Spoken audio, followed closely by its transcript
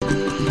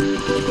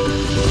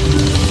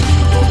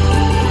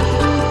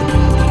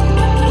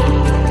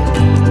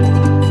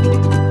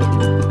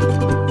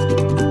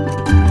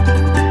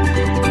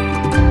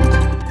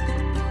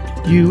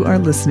are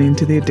listening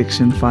to The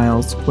Addiction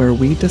Files, where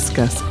we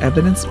discuss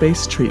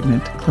evidence-based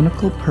treatment,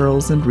 clinical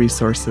pearls, and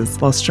resources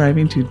while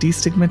striving to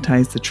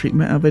destigmatize the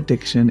treatment of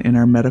addiction in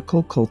our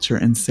medical culture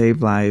and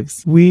save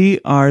lives. We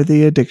are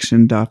the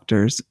Addiction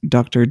Doctors,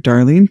 Dr.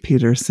 Darlene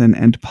Peterson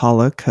and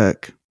Paula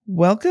Cook.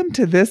 Welcome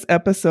to this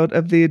episode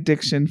of The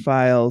Addiction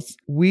Files.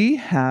 We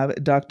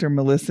have Dr.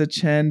 Melissa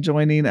Chen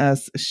joining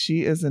us.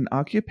 She is an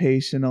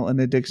occupational and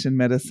addiction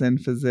medicine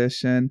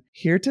physician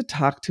here to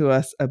talk to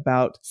us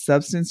about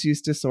substance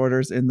use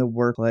disorders in the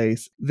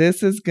workplace.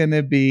 This is going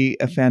to be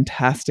a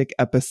fantastic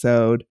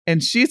episode,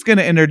 and she's going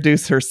to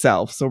introduce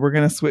herself. So we're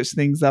going to switch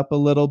things up a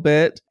little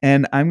bit,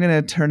 and I'm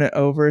going to turn it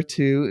over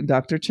to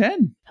Dr.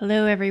 Chen.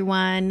 Hello,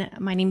 everyone.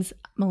 My name's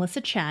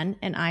Melissa Chen,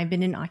 and I've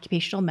been an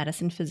occupational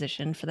medicine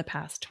physician for the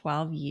past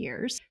 12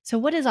 years. So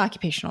what is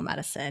occupational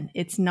medicine?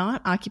 It's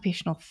not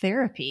occupational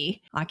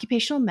therapy.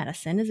 Occupational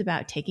medicine is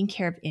about taking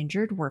care of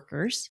injured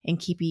workers and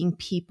keeping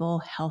people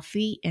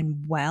healthy and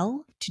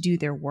well to do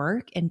their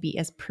work and be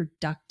as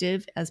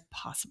productive as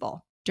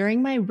possible.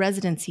 During my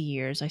residency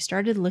years, I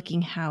started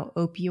looking how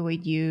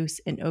opioid use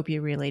and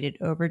opioid-related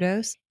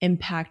overdose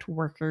impact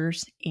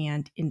workers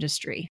and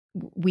industry.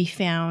 We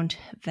found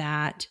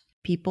that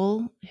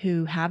people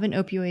who have an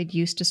opioid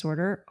use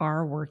disorder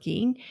are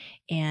working,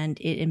 and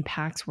it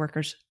impacts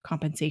workers'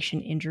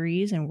 compensation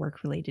injuries and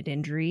work-related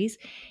injuries,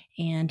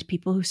 and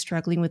people who are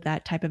struggling with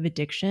that type of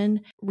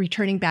addiction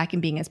returning back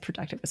and being as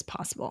productive as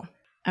possible.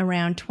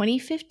 Around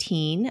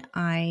 2015,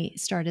 I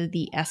started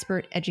the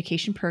SBIRT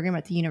education program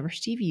at the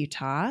University of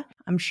Utah.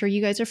 I'm sure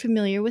you guys are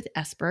familiar with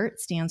SBIRT.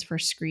 It stands for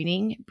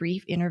Screening,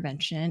 Brief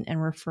Intervention, and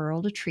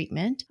Referral to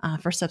Treatment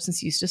for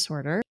Substance Use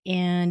Disorder.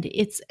 And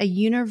it's a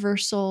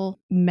universal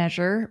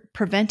measure,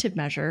 preventive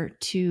measure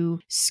to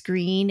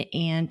screen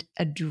and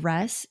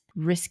address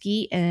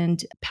risky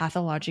and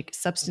pathologic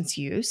substance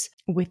use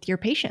with your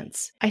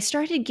patients. I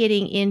started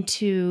getting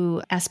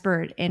into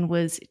SBIRT and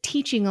was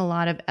teaching a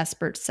lot of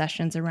SBIRT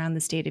sessions around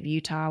the state of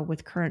Utah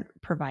with current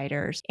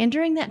providers. And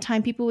during that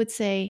time, people would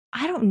say,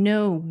 I don't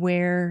know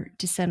where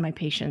to send my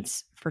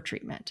patients for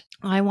treatment.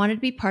 I wanted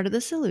to be part of the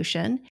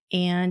solution.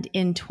 And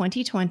in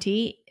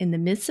 2020, in the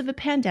midst of a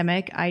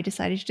pandemic, I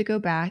decided to go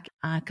back,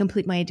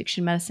 complete my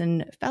addiction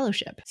medicine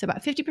fellowship. So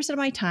about 50% of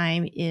my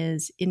time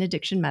is in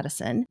addiction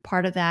medicine.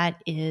 Part of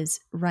that is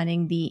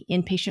running the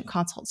inpatient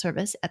consult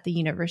service at the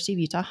University of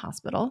Utah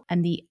Hospital.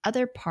 And the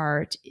other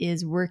part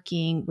is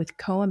working with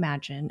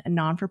CoImagine, a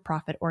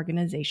non-for-profit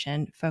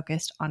organization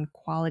focused on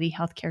quality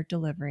healthcare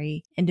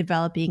delivery and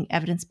developing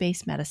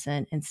evidence-based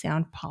medicine and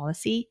sound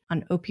policy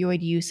on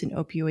opioid use and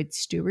opioid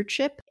stewardship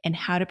and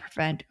how to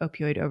prevent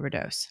opioid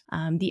overdose.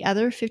 The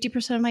other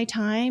 50% of my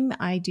time,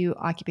 I do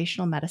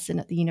occupational medicine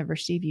at the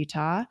University of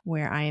Utah,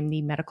 where I am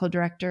the medical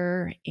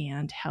director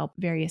and help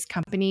various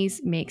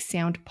companies make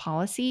sound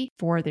policy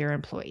for their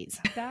employees.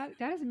 That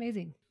is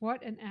amazing.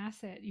 What an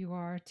asset you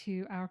are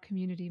to our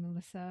community,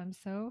 Melissa. I'm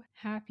so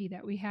happy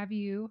that we have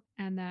you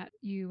and that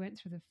you went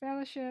through the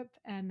fellowship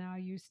and now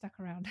you stuck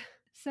around.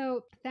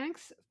 So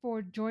thanks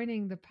for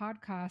joining the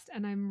podcast.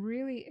 And I'm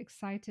really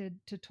excited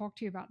to talk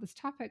to you about this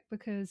topic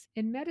because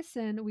in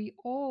medicine, we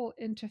all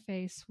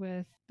interface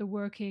with the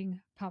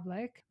working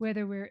public,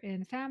 whether we're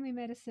in family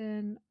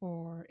medicine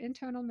or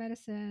internal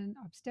medicine,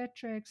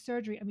 obstetrics,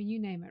 surgery, I mean, you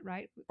name it,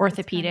 right?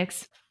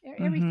 Orthopedics.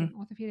 Everything,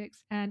 orthopedics.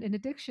 And in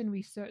addiction,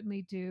 we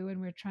certainly do. And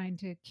we're trying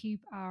to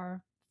keep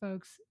our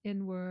folks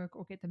in work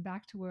or get them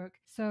back to work.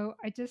 So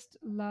I just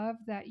love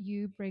that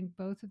you bring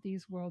both of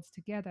these worlds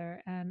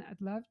together. And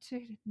I'd love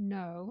to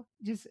know,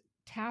 just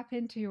tap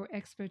into your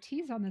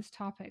expertise on this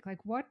topic. Like,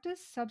 what does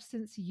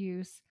substance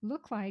use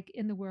look like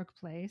in the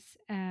workplace?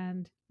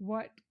 And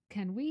what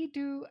can we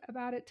do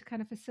about it to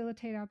kind of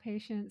facilitate our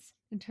patients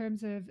in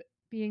terms of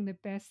being the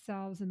best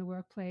selves in the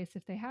workplace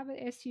if they have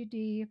an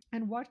SUD,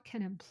 and what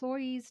can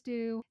employees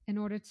do in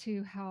order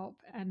to help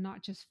and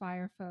not just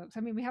fire folks?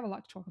 I mean, we have a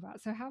lot to talk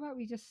about. So how about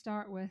we just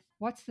start with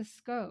what's the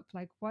scope?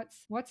 Like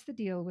what's the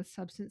deal with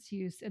substance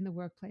use in the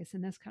workplace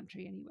in this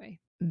country anyway?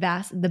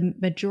 The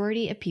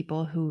majority of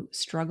people who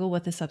struggle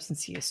with a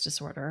substance use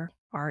disorder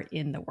are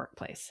in the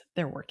workplace.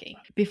 They're working.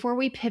 Before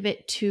we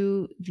pivot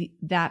to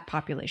that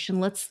population,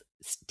 let's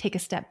take a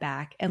step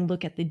back and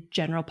look at the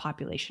general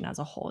population as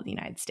a whole in the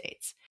United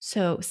States.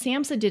 So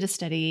SAMHSA did a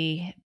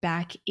study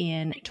back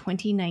in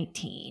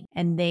 2019,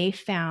 and they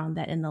found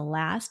that in the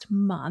last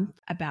month,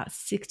 about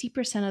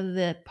 60% of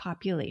the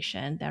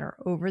population that are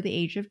over the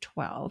age of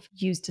 12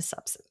 used a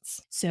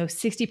substance. So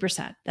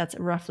 60%, that's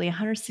roughly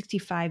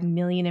 165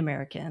 million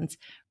Americans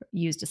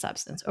used a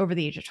substance over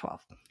the age of 12.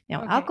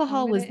 Now, okay,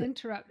 alcohol was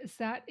interrupt. Does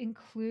that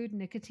include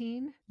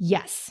nicotine?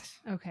 Yes.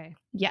 Okay.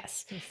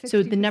 Yes.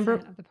 So the number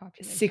of the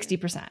population.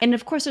 60%. And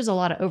of course, there's a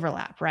lot of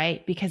overlap,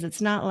 right? Because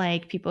it's not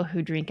like people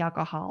who drink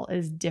alcohol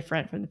is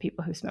different from the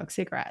people who smoke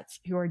cigarettes,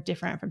 who are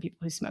different from people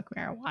who smoke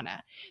marijuana.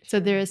 So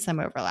there is some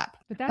overlap.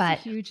 But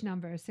that's a huge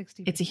number,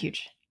 60%. It's a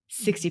huge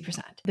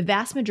 60%. The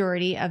vast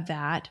majority of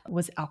that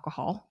was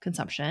alcohol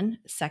consumption.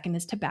 Second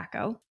is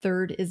tobacco.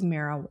 Third is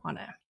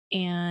marijuana.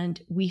 And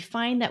we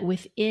find that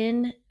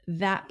within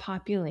that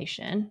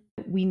population,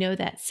 we know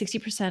that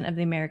 60% of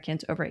the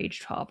Americans over age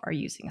 12 are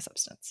using a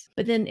substance.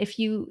 But then if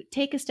you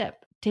take a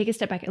step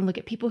back and look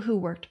at people who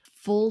worked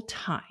full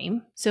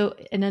time. So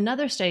in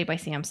another study by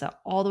SAMHSA,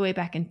 all the way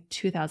back in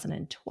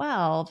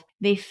 2012,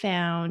 they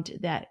found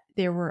that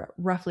there were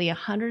roughly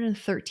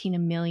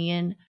 113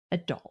 million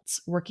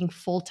adults working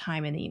full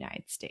time in the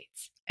United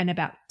States. And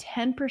about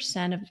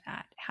 10% of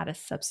that had a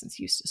substance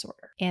use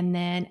disorder. And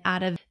then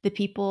out of the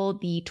people,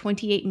 the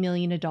 28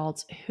 million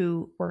adults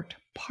who worked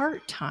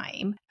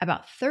part-time,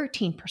 about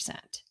 13%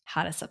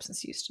 had a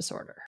substance use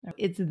disorder.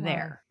 It's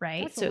there,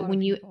 right? That's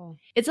So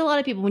it's a lot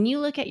of people. When you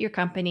look at your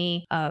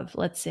company of,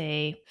 let's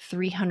say,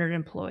 300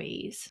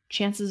 employees,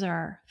 chances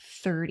are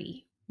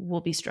 30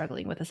 will be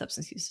struggling with a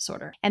substance use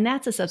disorder. And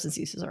that's a substance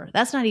use disorder.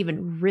 That's not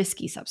even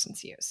risky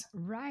substance use.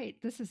 Right.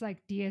 This is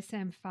like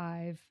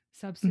DSM-5,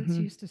 substance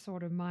use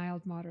disorder,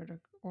 mild, moderate,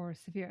 or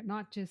severe,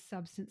 not just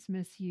substance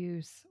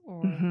misuse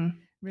or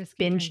risky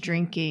binge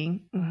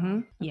drinking.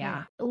 Okay.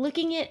 Yeah.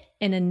 Looking at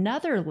in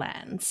another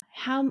lens,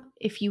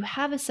 if you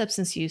have a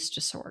substance use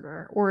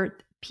disorder or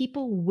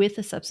people with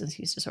a substance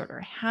use disorder,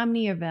 how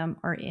many of them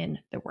are in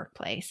the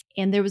workplace?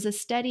 And there was a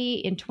study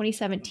in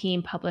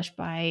 2017 published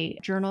by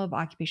Journal of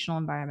Occupational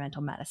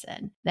Environmental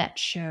Medicine that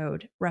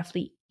showed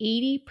roughly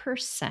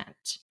 80%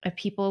 of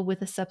people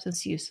with a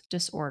substance use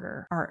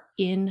disorder are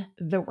in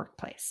the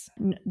workplace.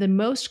 The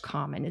most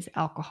common is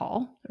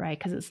alcohol, right?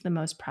 Because it's the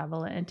most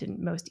prevalent and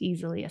most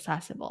easily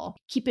accessible.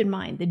 Keep in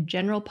mind, the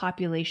general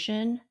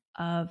population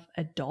of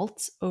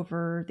adults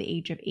over the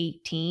age of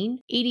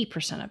 18,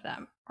 80% of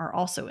them are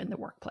also in the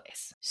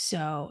workplace.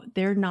 So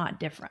they're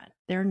not different.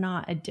 They're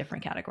not a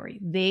different category.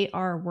 They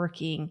are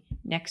working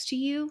next to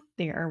you.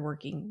 They are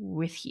working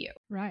with you.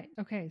 Right.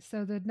 Okay.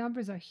 So the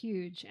numbers are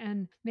huge.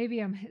 And maybe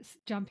I'm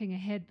jumping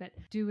ahead, but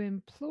do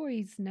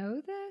employees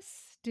know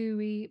this? Do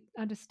we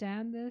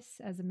understand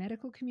this as a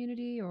medical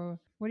community? Or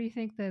what do you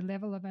think the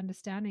level of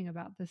understanding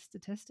about this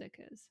statistic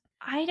is?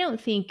 I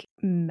don't think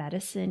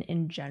medicine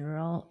in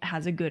general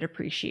has a good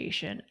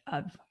appreciation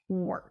of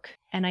work.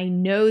 And I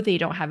know they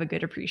don't have a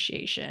good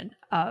appreciation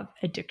of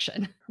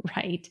addiction,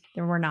 right?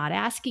 And we're not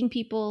asking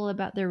people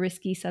about their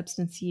risky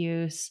substance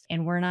use,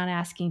 and we're not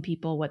asking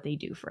people what they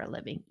do for a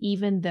living,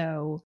 even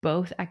though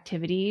both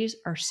activities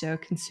are so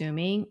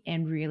consuming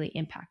and really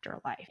impact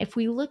our life. If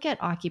we look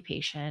at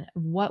occupation,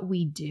 what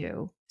we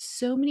do,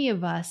 so many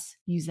of us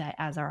use that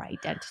as our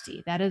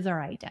identity. That is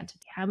our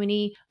identity. How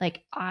many,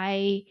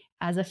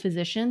 as a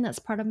physician, that's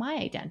part of my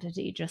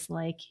identity, just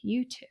like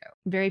you two.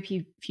 Very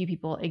few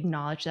people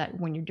acknowledge that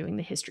when you're doing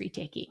the history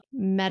taking.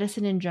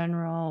 Medicine in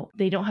general,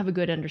 they don't have a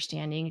good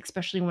understanding,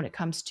 especially when it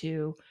comes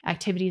to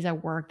activities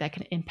at work that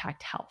can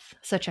impact health,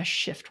 such as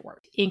shift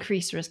work.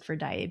 Increased risk for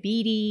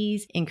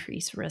diabetes,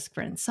 increased risk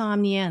for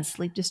insomnia and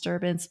sleep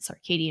disturbance.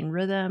 Circadian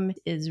rhythm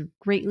is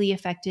greatly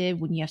affected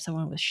when you have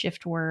someone with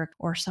shift work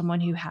or someone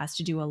who has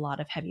to do a lot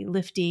of heavy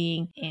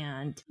lifting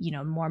and,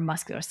 more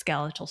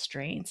musculoskeletal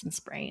strains and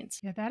sprains.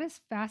 Yeah, that is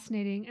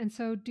fascinating. And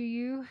so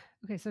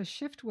so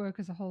shift work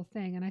is a whole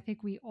thing. And I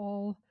think we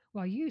all,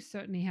 well, you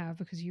certainly have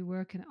because you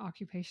work in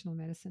occupational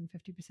medicine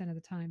 50% of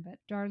the time. But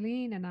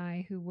Darlene and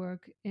I, who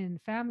work in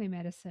family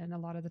medicine a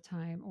lot of the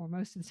time or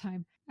most of the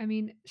time,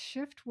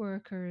 shift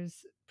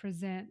workers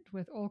present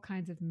with all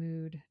kinds of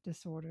mood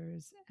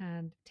disorders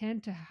and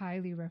tend to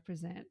highly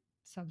represent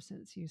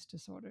substance use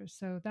disorders.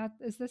 So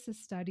is this a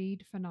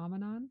studied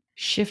phenomenon?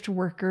 Shift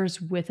workers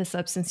with a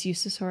substance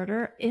use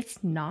disorder?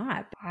 It's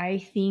not. I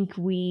think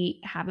we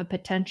have a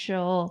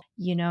potential,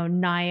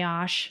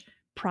 NIOSH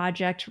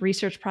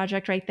research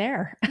project right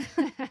there.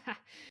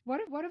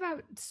 What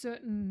about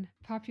certain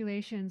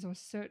populations or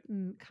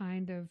certain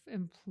kind of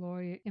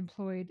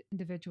employed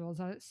individuals?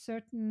 Are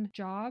certain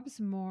jobs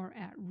more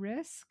at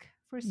risk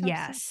for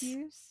substance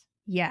use?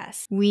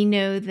 Yes. We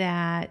know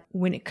that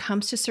when it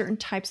comes to certain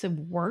types of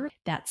work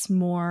that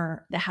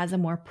has a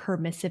more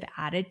permissive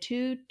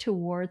attitude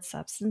towards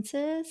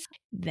substances,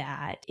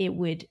 that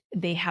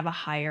they have a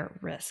higher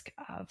risk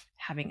of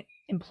having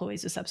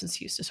employees with substance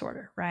use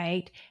disorder,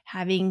 right?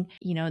 Having,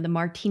 the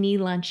martini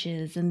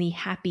lunches and the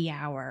happy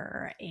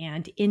hour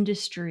and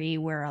industry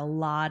where a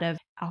lot of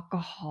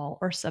alcohol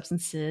or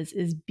substances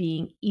is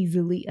being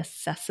easily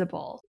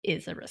accessible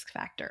is a risk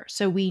factor.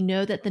 So we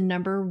know that the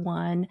number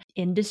one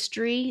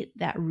industry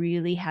that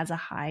really has a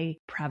high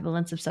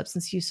prevalence of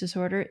substance use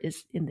disorder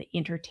is in the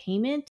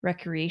entertainment,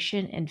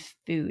 recreation, and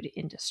food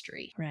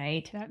industry,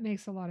 right? That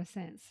makes a lot of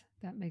sense.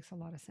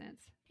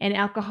 And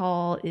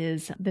alcohol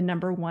is the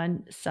number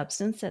one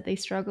substance that they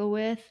struggle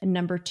with. And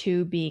number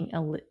two being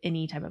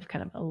any type of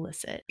kind of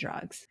illicit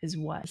drugs is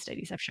what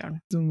studies have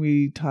shown. When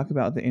we talk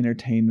about the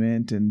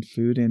entertainment and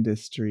food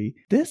industry,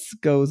 this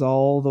goes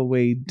all the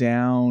way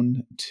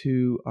down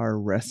to our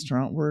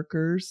restaurant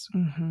workers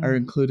are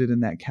included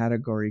in that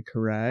category,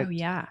 correct? Oh,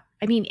 yeah.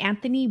 I mean,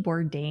 Anthony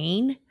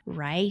Bourdain,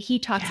 right? He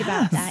talks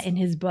about that in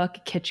his book,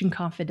 Kitchen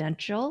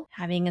Confidential,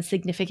 having a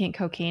significant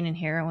cocaine and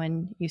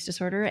heroin use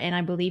disorder. And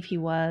I believe he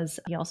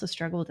also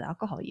struggled with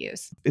alcohol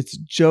use. It's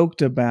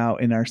joked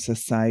about in our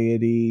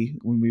society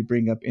when we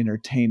bring up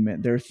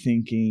entertainment. They're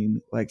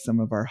thinking like some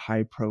of our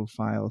high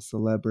profile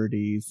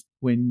celebrities.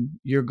 When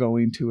you're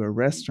going to a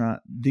restaurant,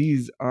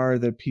 these are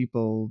the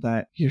people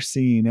that you're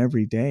seeing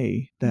every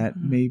day that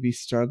may be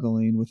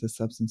struggling with a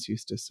substance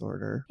use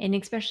disorder. And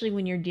especially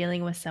when you're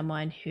dealing with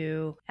someone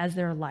who, as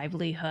their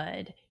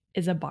livelihood,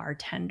 is a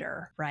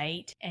bartender,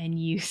 right? And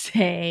you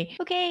say,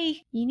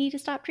 okay, you need to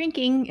stop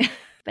drinking.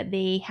 But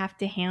they have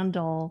to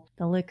handle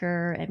the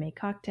liquor and make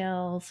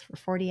cocktails for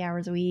 40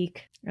 hours a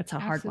week. It's a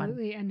hard one.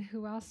 Absolutely. And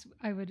who else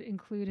I would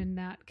include in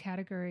that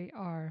category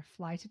are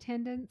flight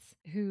attendants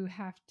who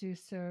have to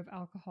serve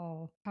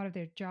alcohol part of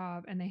their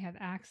job, and they have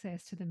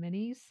access to the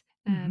minis.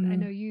 And I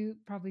know you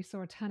probably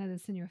saw a ton of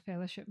this in your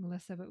fellowship,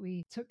 Melissa, but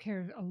we took care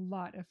of a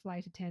lot of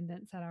flight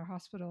attendants at our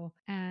hospital.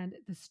 And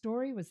the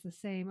story was the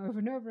same over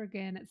and over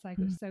again. It's like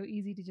it was so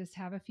easy to just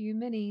have a few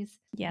minis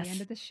at the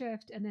end of the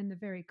shift. And then the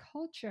very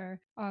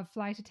culture of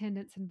flight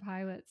attendants and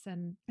pilots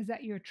is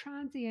that you're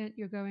transient,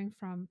 you're going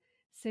from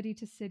city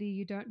to city.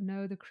 You don't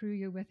know the crew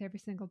you're with every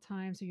single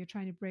time. So you're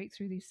trying to break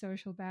through these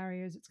social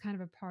barriers. It's kind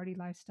of a party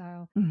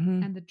lifestyle.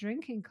 And the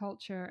drinking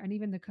culture and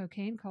even the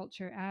cocaine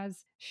culture,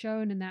 as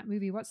shown in that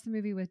movie. What's the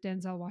movie with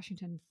Denzel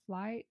Washington?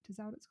 Flight? Is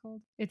that what it's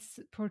called? It's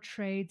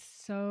portrayed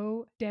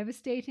so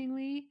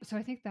devastatingly. So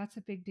I think that's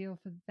a big deal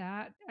for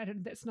that.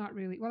 That's not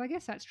really, well, I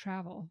guess that's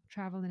travel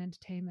and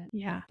entertainment.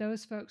 Yeah.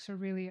 Those folks are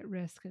really at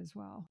risk as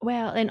well.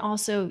 Well, and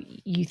also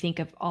you think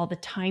of all the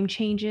time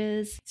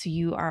changes. So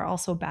you are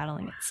also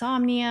battling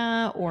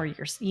insomnia, or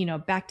you're,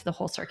 back to the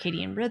whole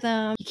circadian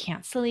rhythm. You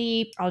can't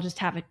sleep. I'll just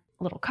have a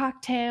little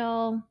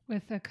cocktail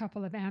with a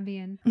couple of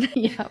Ambien.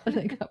 Yeah, with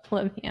a couple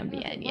of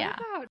Ambien. What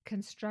about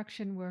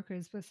construction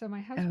workers? So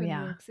my husband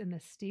works in the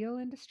steel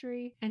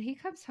industry, and he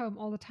comes home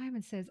all the time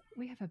and says,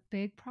 we have a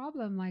big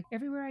problem. Like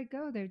everywhere I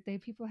go,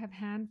 people have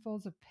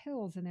handfuls of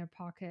pills in their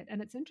pocket.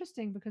 And it's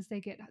interesting because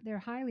they're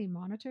highly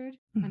monitored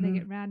and they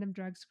get random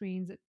drug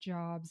screens at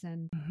jobs,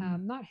 and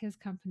not his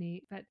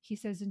company, but he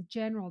says in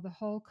general, the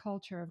whole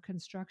culture of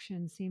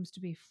construction seems to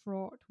be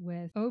fraught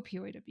with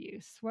opioid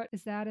abuse.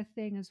 Is that a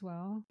thing as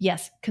well?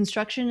 Yes,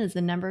 construction is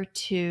the number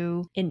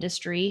 2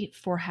 industry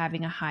for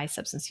having a high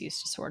substance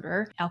use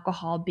disorder,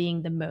 alcohol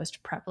being the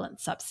most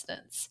prevalent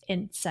substance.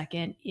 And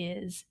second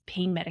is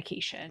pain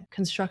medication.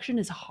 Construction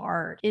is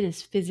hard. It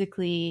is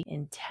physically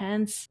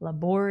intense,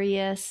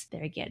 laborious.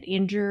 They get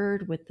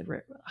injured with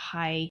the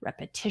high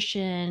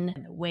repetition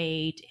and the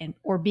weight,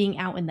 or being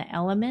out in the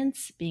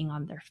elements, being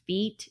on their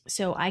feet.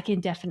 So I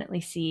can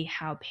definitely see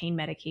how pain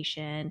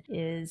medication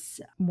is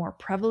more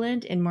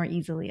prevalent and more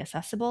easily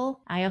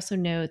accessible. I also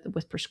know that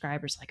with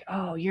prescribers like,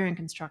 oh, you're in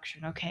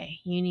construction. Okay,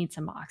 you need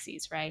some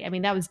oxys, right? I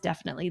mean, that was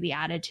definitely the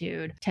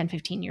attitude 10,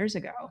 15 years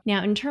ago.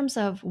 Now, in terms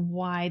of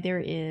why there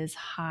is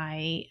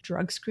high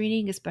drug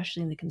screening,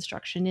 especially in the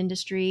construction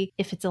industry,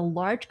 if it's a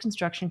large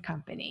construction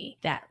company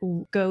that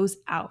goes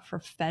out for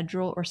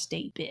federal or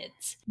state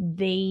bids,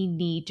 they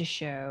need to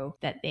show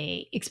that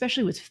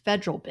especially with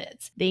federal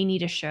bids, they need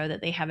to show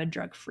that they have a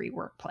drug-free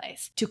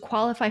workplace. To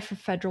qualify for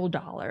federal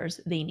dollars,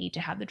 they need to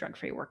have the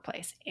drug-free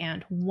workplace.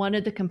 And one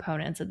of the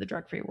components of the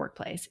drug-free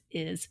workplace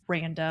is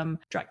random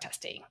drug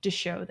testing to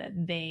show that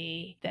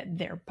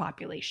their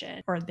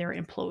population or their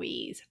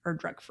employees are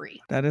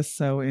drug-free. That is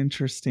so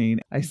interesting.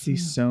 I see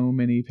so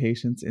many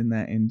patients in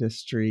that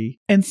industry.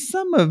 And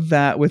some of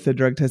that with the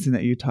drug testing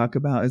that you talk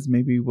about is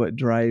maybe what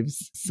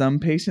drives some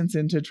patients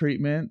into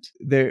treatment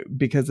there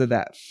because of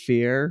that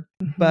fear.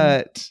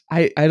 But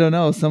I don't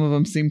know. Some of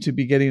them seem to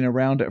be getting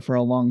around it for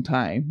a long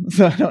time.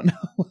 So I don't know.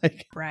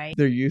 Right.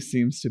 Their use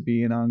seems to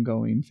be an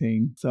ongoing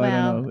thing. So I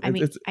don't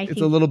know.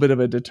 It's a little bit of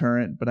a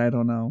deterrent, but I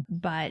don't know.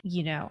 But,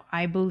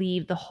 I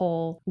believe the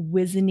whole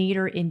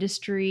Whizzinator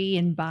industry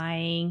and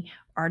buying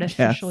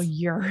artificial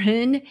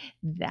urine,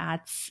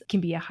 can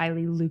be a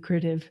highly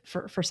lucrative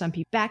for some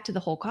people. Back to the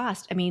whole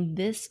cost. I mean,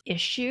 this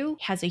issue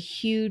has a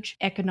huge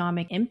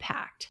economic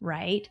impact,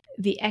 right?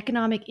 The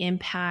economic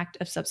impact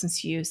of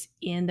substance use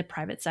in the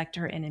private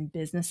sector and in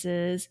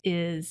businesses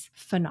is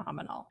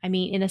phenomenal. I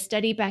mean, in a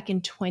study back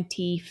in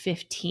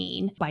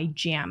 2015 by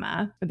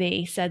JAMA,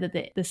 they said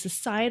that the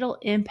societal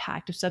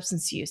impact of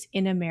substance use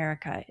in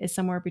America is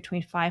somewhere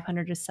between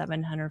 $500 to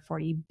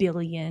 $740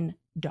 billion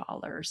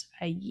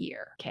a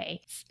year.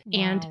 Okay.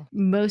 Wow. And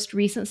most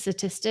recent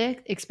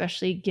statistic,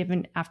 especially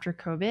given after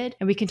COVID,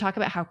 and we can talk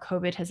about how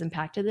COVID has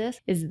impacted this,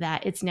 is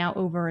that it's now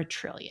over $1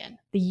 trillion.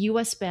 The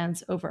US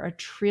spends over $1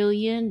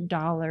 trillion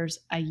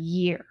a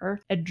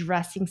year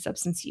addressing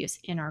substance use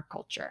in our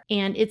culture.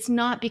 And it's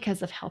not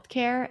because of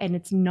healthcare and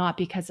it's not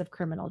because of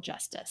criminal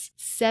justice.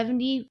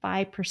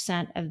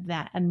 75% of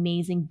that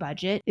amazing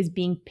budget is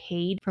being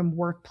paid from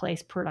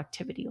workplace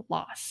productivity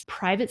loss.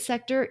 Private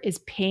sector is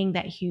paying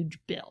that huge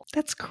bill.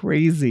 That's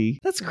crazy.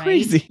 That's Right?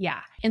 crazy.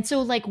 Yeah. And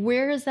so like,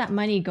 where is that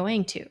money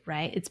going to,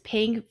 right? It's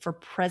paying for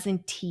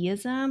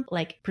presenteeism,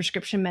 like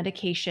prescription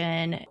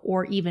medication,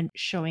 or even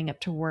showing up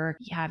to work,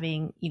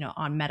 having,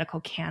 on medical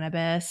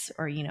cannabis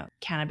or,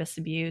 cannabis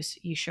abuse.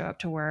 You show up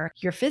to work,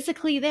 you're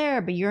physically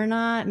there, but you're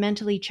not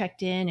mentally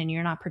checked in and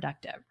you're not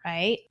productive,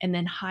 right? And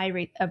then high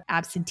rate of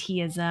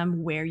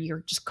absenteeism where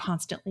you're just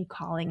constantly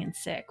calling in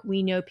sick.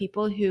 We know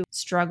people who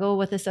struggle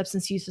with a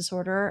substance use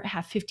disorder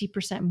have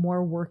 50%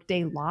 more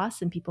workday loss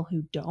than people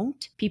who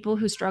don't. People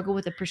who struggle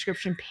with a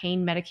prescription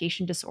pain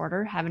medication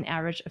disorder have an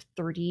average of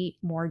 30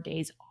 more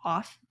days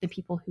off than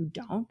people who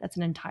don't. That's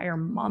an entire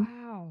month.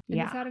 Wow. And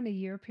Yeah. is that in a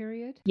year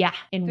period? Yeah,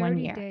 in 1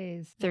 30 year.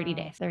 days. 30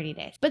 Wow. days, 30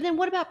 days. But then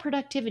what about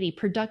productivity?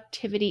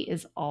 Productivity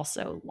is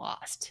also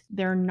lost.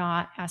 They're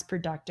not as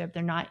productive.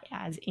 They're not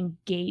as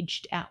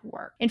engaged at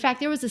work. In fact,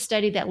 there was a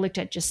study that looked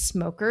at just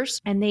smokers,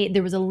 and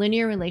there was a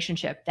linear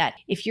relationship that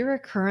if you're a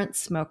current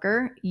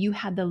smoker, you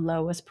had the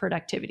lowest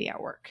productivity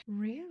at work.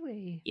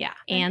 Really? Yeah.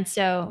 And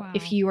so wow.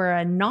 if you are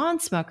a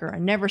non-smoker, a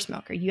never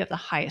smoker, you have the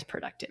highest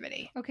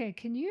productivity. Okay,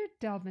 can you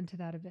delve into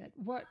that a bit?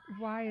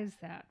 Why is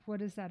that?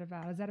 What is that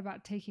about? Is that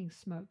about taking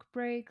smoke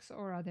breaks,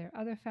 or are there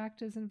other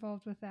factors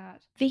involved with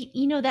that?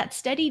 That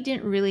study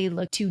didn't really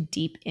look too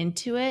deep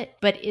into it,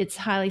 but it's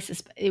highly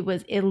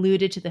it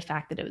alluded to the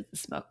fact that it was the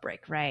smoke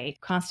break, right?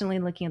 Constantly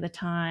looking at the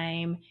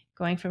time,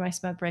 going for my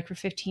smoke break for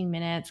 15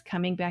 minutes,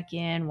 coming back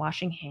in,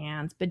 washing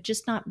hands, but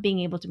just not being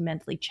able to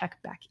mentally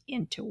check back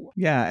into work.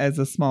 Yeah, as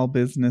a small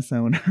business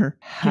owner,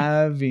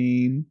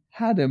 having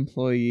had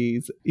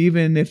employees,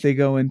 even if they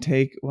go and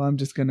I'm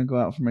just going to go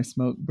out for my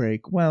smoke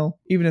break. Well,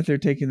 even if they're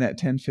taking that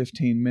 10,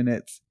 15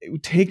 minutes,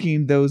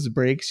 taking those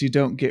breaks, you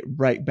don't get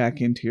right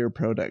back into your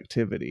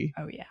productivity.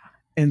 Oh, yeah.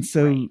 And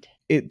so Right.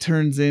 It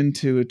turns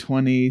into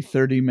 20,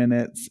 30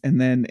 minutes. And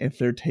then if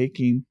they're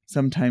taking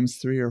sometimes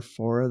 3 or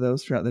 4 of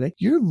those throughout the day,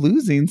 you're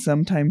losing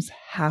sometimes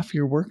half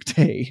your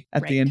workday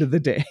at the end of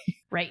the day.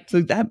 Right.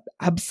 So that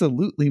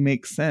absolutely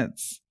makes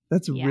sense.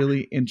 That's a Yeah.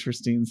 really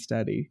interesting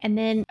study. And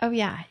then,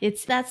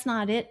 that's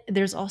not it.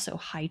 There's also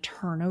high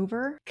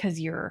turnover because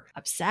you're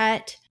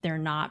upset. They're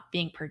not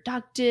being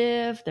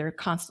productive. They're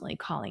constantly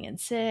calling in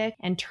sick.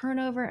 And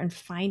turnover and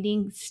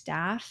finding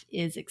staff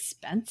is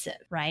expensive,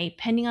 right?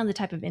 Depending on the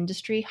type of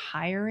industry,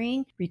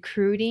 hiring,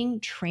 recruiting,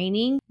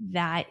 training,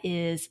 that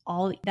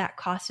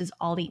cost is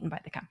all eaten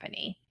by the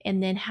company.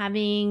 And then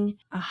having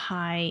a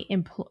high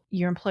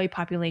your employee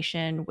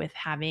population with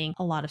having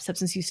a lot of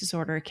substance use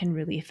disorder can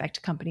really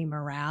affect company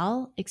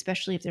morale,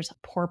 especially if there's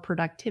poor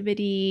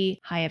productivity,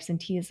 high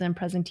absenteeism,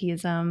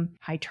 presenteeism,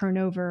 high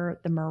turnover.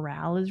 The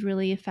morale is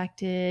really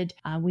affected.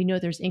 We know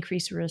there's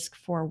increased risk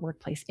for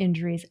workplace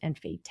injuries and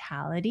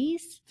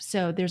fatalities.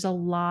 So there's a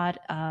lot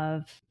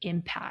of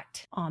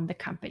impact on the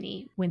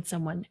company when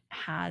someone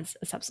has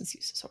a substance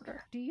use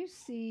disorder. Do you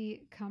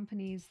see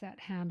companies that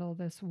handle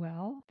this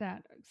well,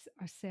 that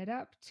are set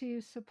up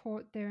to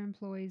support their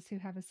employees who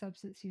have a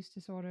substance use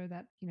disorder,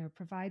 that,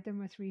 provide them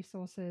with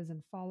resources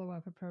and follow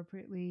up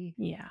appropriately?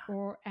 Yeah.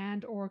 Or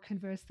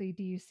conversely,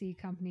 do you see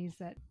companies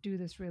that do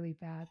this really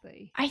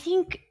badly? I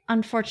think,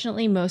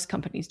 unfortunately, most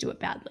companies do it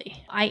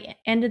badly. I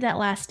ended that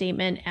last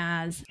statement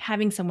as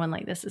having someone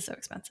like this is so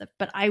expensive,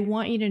 but I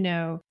want you to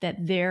know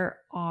that there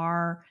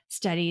are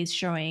studies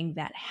showing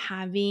that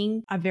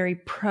having a very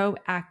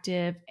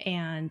proactive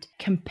and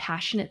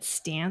compassionate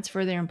stance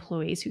for their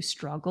employees who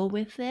struggle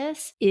with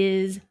this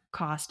is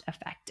cost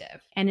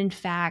effective. And in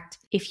fact,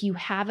 if you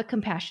have a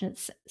compassionate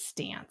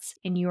stance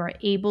and you are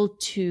able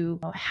to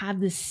have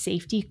this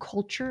safety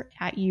culture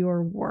at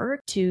your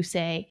work to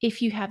say,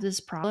 if you have this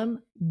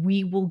problem,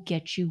 we will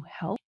get you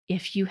help.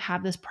 If you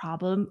have this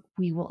problem,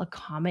 we will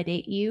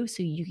accommodate you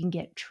so you can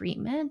get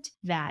treatment.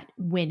 That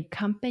when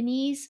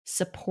companies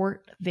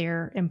support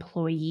their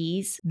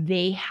employees,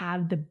 they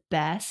have the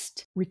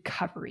best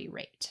recovery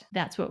rate.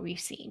 That's what we've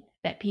seen.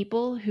 That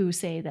people who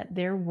say that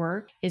their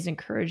work is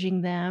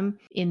encouraging them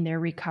in their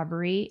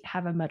recovery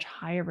have a much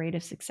higher rate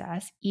of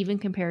success, even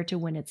compared to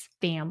when it's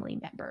family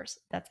members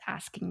that's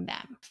asking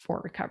them for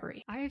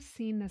recovery. I've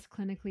seen this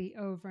clinically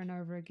over and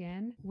over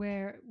again,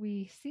 where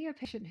we see a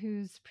patient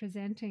who's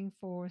presenting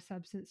for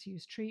substance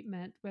use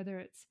treatment, whether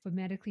it's for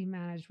medically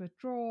managed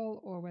withdrawal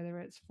or whether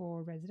it's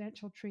for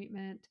residential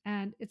treatment.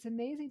 And it's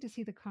amazing to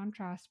see the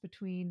contrast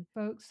between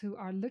folks who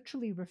are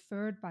literally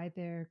referred by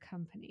their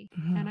company.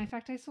 Mm-hmm. And in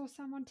fact, I saw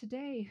someone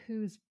today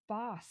whose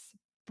boss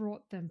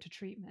brought them to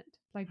treatment,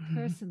 like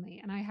personally.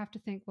 And I have to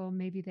think, well,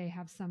 maybe they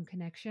have some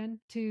connection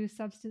to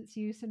substance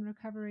use and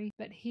recovery.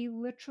 But he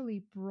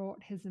literally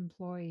brought his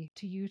employee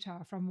to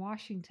Utah from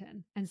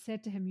Washington and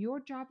said to him, your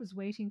job is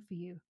waiting for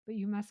you, but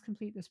you must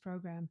complete this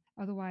program.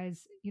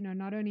 Otherwise,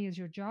 not only is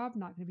your job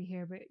not going to be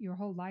here, but your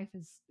whole life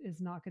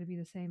is not going to be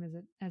the same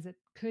as it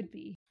could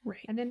be.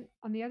 Right. And then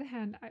on the other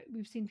hand,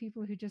 we've seen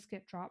people who just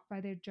get dropped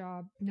by their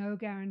job, no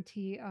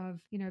guarantee of,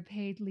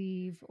 paid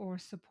leave or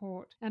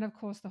support. And of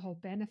course, the whole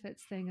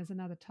benefits thing is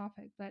another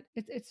topic. But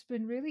it's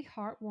been really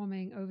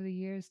heartwarming over the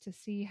years to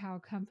see how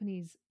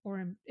companies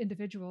or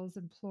individuals,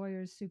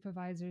 employers,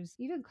 supervisors,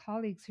 even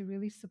colleagues who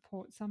really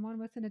support someone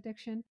with an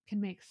addiction can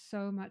make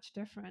so much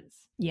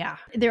difference. Yeah.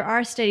 There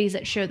are studies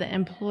that show that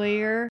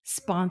employer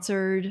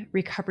sponsored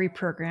recovery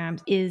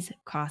programs is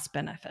cost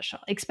beneficial,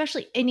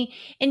 especially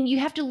and you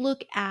have to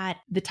look at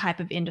the type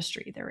of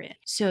industry they're in.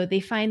 So they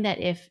find that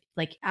if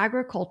like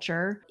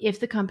agriculture, if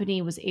the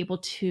company was able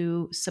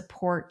to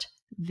support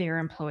their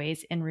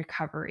employees in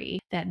recovery,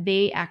 that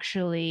they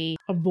actually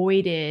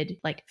avoided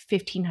like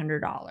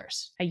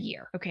 $1,500 a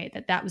year. Okay,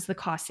 that was the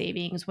cost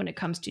savings when it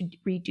comes to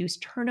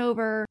reduced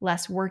turnover,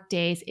 less work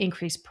days,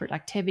 increased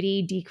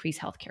productivity, decreased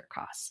healthcare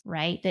costs,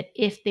 right? That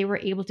if they were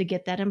able to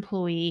get that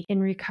employee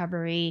in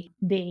recovery,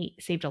 they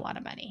saved a lot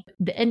of money.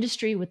 The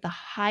industry with the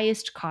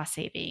highest cost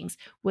savings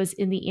was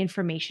in the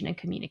information and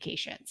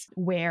communications,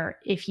 where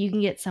if you can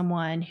get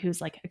someone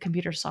who's like a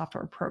computer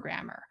software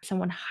programmer,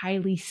 someone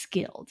highly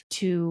skilled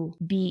to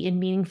be in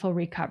meaningful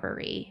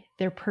recovery,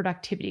 their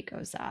productivity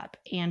goes up.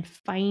 And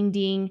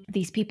finding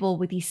these people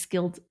with these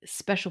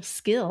special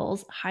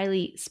skills,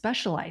 highly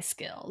specialized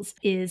skills,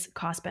 is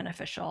cost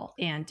beneficial.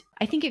 And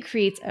I think it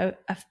creates a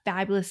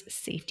fabulous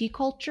safety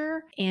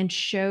culture and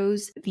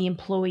shows the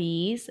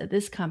employees that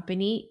this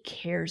company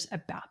cares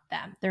about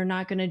them. They're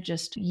not going to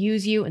just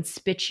use you and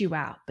spit you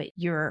out, but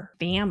you're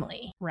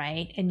family,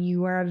 right? And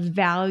you are a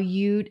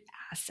valued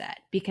asset,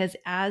 because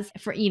as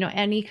for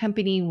any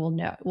company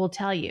will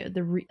tell you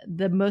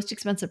the most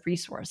expensive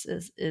resource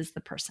is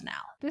the personnel.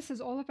 This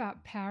is all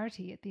about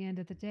parity at the end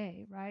of the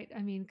day, right?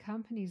 I mean,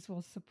 companies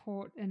will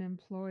support an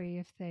employee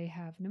if they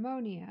have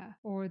pneumonia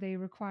or they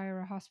require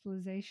a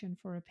hospitalization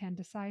for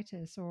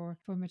appendicitis or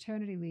for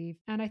maternity leave.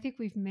 And I think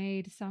we've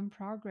made some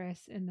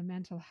progress in the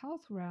mental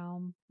health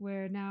realm,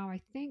 where now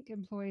I think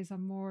employees are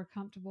more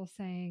comfortable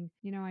saying,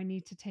 I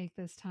need to take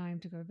this time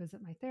to go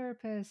visit my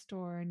therapist,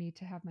 or I need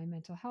to have my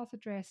mental health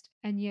addressed.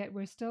 And yet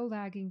we're still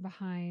lagging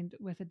behind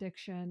with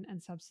addiction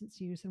and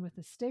substance use, and with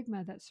the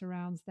stigma that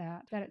surrounds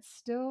that it's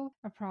still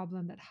a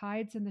problem that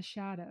hides in the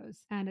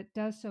shadows, and it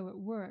does so at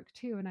work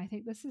too. And I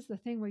think this is the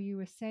thing where you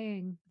were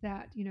saying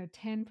that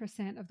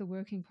 10% of the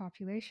working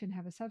population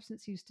have a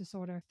substance use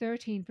disorder,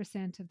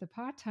 13% of the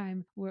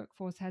part-time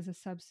workforce has a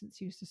substance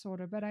use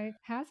disorder. But I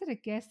hazard a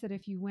guess that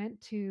if you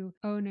went to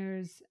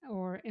owners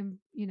or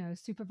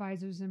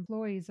supervisors,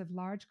 employees of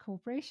large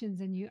corporations,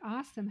 and you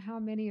asked them how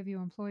many of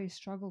your employees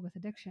struggle with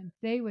addiction,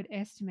 they would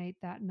estimate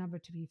that number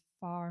to be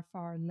far,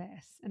 far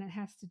less. And it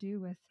has to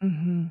do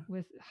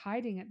with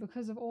hiding it,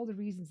 because of all the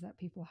reasons that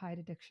people hide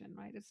addiction,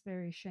 right? It's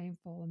very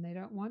shameful and they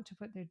don't want to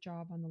put their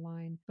job on the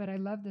line. But I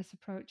love this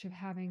approach of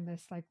having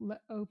this like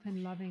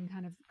open, loving,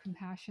 kind of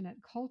compassionate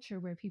culture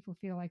where people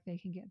feel like they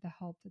can get the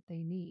help that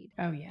they need.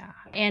 Oh yeah.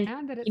 And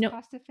that it's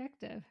cost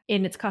effective.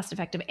 And it's cost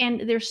effective.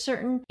 And there's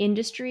certain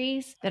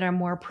industries that are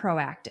more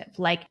proactive.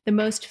 Like the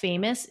most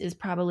famous is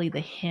probably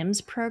the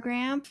HIMSS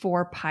program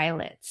for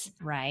pilots,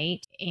 right?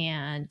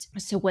 And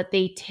so what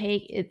they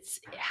take, it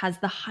has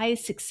the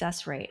highest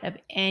success rate of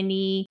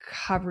any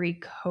recovery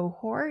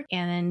cohort.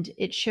 And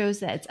it shows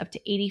that it's up to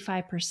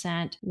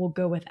 85% will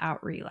go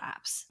without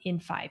relapse in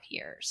 5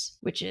 years,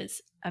 which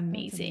is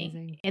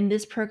amazing. And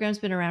this program's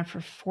been around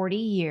for 40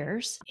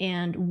 years.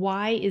 And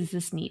why is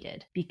this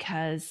needed?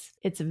 Because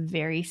it's a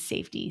very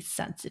safety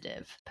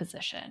sensitive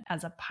position.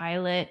 As a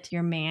pilot,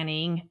 you're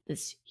manning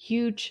this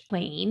huge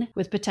plane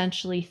with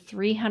potentially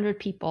 300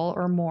 people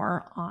or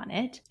more on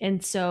it.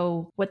 And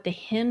so what the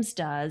HIMSS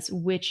does,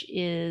 which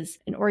is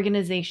an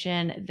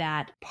organization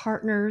that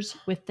partners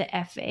with the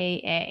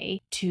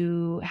FAA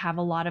to have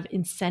a lot of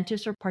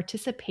incentives for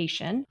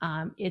participation,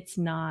 it's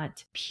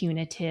not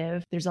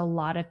punitive. There's a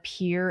lot of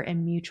peer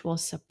and mutual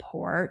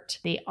support.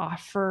 They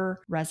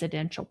offer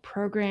residential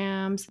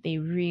programs. They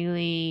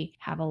really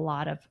have a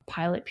lot of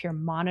pilot peer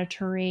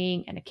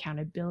monitoring and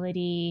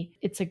accountability.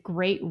 It's a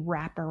great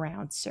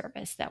wraparound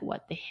service that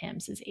what the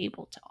HIMSS is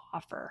able to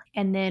offer.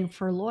 And then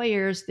for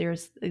lawyers,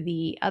 there's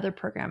the other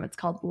program. It's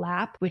called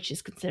LAP, which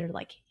is considered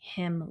like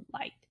HIMSS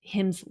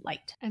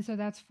Light. And so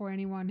that's for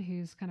anyone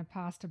who's kind of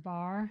passed a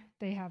bar.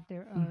 They have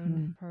their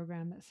own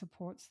program that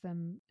supports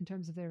them in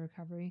terms of their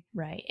recovery.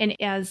 Right. And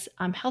as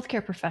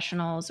healthcare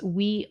professionals,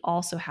 we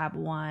also have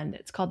one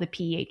that's called the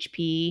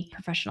PHP,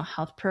 Professional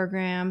Health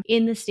Program.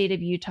 In the state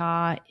of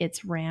Utah,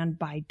 it's ran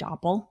by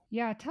Doppel.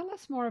 Yeah, tell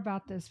us more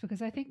about this,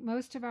 because I think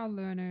most of our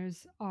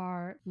learners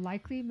are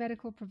likely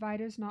medical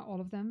providers, not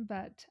all of them,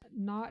 but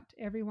not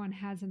everyone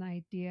has an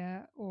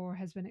idea or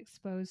has been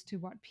exposed to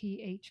what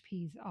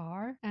PHPs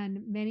are.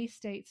 And many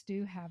states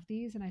do have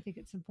these, and I think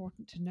it's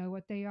important to know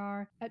what they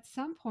are. At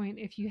some point,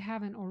 if you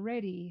haven't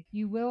already,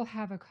 you will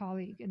have a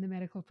colleague in the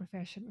medical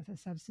profession with a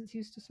substance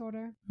use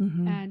disorder.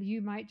 And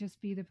you might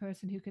just be the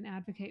person who can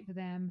advocate for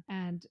them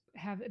and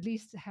have at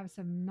least have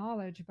some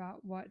knowledge about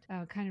what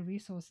kind of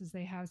resources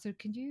they have. So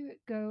can you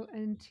go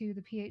into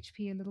the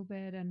PHP a little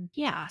bit? And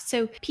yeah,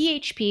 so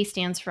PHP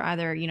stands for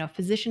either,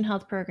 physician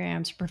health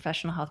programs or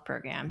professional health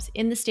programs.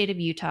 In the state of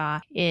Utah,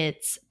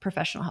 it's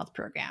professional health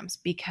programs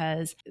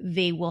because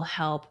they will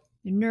help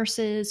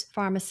nurses,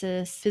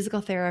 pharmacists,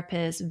 physical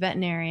therapists,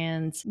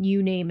 veterinarians,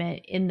 you name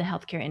it, in the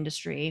healthcare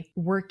industry,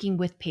 working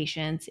with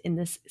patients in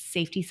this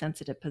safety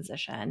sensitive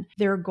position.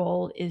 Their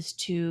goal is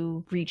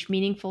to reach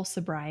meaningful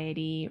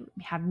sobriety,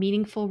 have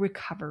meaningful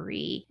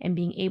recovery, and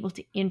being able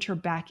to enter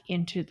back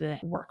into the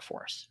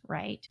workforce,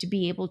 right? To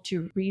be able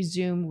to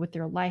resume with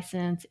their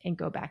license and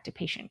go back to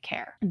patient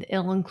care. And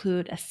it'll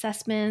include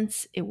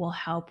assessments. It will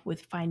help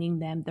with finding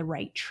them the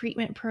right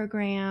treatment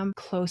program,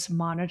 close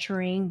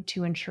monitoring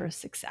to ensure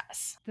success.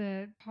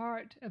 The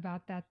part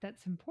about that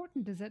that's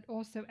important is it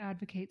also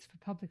advocates for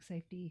public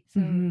safety.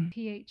 So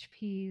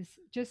PHPs,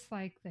 just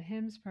like the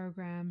HIMSS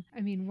program,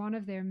 I mean, one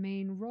of their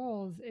main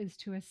roles is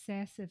to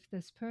assess if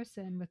this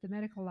person with the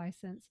medical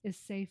license is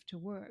safe to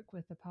work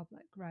with the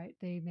public, right?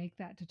 They make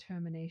that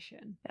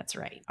determination. That's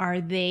right. Are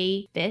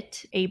they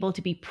fit, able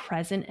to be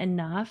present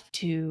enough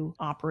to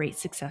operate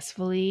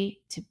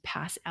successfully, to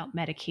pass out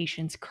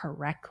medications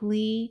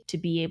correctly, to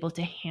be able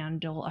to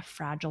handle a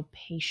fragile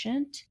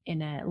patient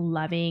in a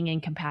loving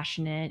and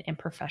compassionate and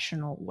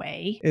professional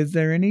way? Is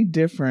there any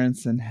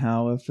difference in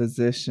how a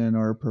physician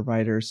or a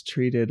provider is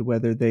treated,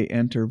 whether they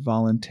enter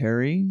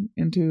voluntary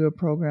into a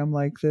program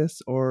like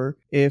this or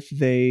if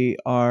they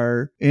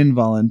are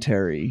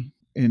involuntary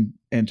and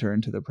enter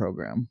into the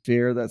program?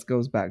 Fear, that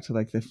goes back to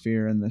like the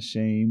fear and the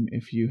shame.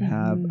 If you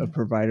have a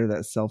provider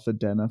that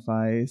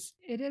self-identifies,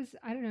 it is,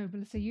 I don't know,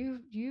 Melissa,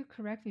 you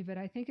correct me, but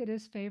I think it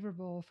is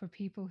favorable for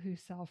people who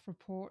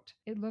self-report.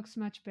 It looks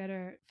much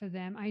better for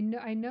them. I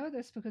know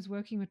this because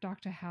working with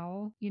Dr.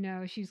 Howell,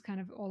 she's kind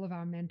of all of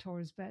our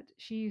mentors, but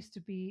she used to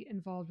be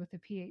involved with the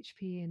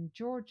PHP in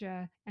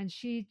Georgia, and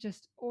she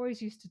just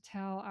always used to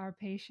tell our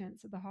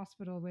patients at the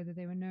hospital, whether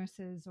they were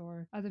nurses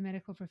or other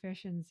medical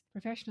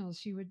professionals,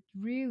 she would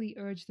really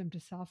urge them to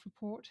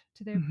self-report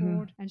to their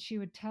board, and she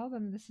would tell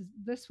them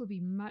this will be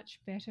much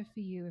better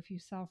for you if you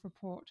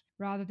self-report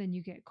rather than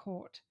you get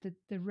caught.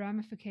 The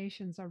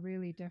ramifications are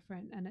really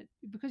different, and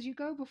because you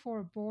go before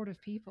a board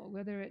of people,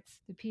 whether it's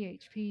the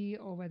PHP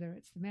or whether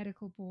it's the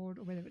medical board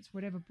or whether it's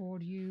whatever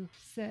board you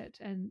sit,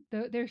 and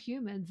they're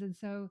humans, and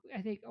so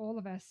I think all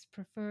of us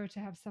prefer to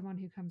have someone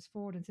who comes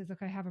forward and says,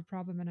 look, I have a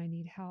problem and I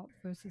need help,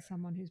 versus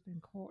someone who's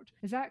been caught.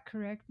 Is that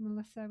correct,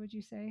 Melissa, would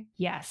you say?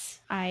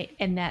 Yes,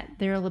 and that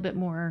they're a little bit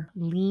more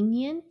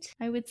lenient,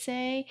 I would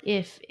say,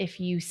 if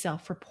you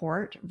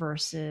self-report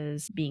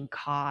versus being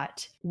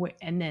caught,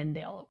 and then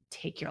they'll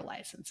take your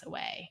license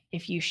away.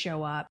 If you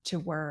show up to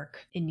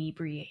work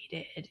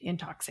inebriated,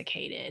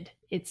 intoxicated,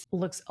 it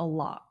looks a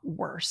lot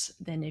worse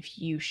than if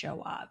you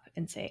show up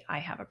and say, I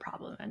have a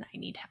problem and I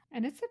need help.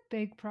 And it's a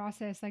big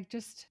process.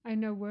 I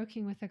know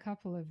working with a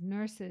couple of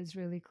nurses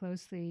really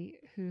closely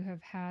who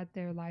have had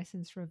their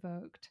license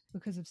revoked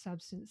because of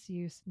substance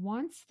use.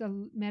 Once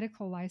the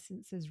medical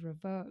license is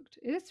revoked,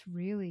 it's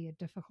really a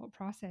difficult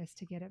process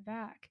to get it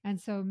back.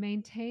 And so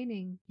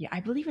maintaining... Yeah,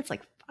 I believe it's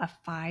like a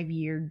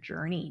 5-year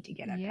journey to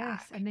get it back.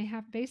 Yes, and they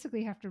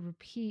basically have to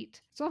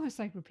repeat. It's almost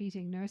like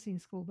repeating nursing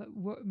school,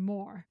 but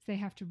more. They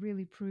have to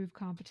really prove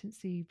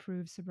competency,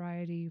 prove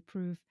sobriety,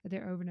 prove that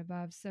they're over and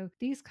above. So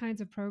these kinds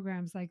of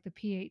programs like the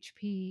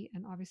PHP,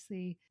 and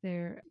obviously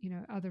there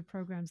are other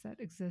programs that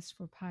exist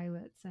for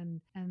pilots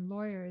and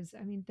lawyers,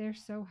 I mean, they're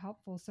so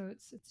helpful. So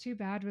it's too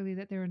bad really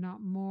that there are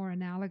not more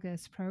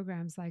analogous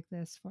programs like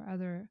this for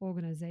other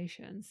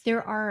organizations.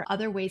 There are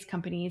other ways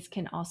companies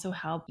can also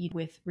help you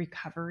with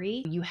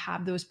recovery. You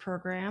have those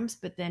programs,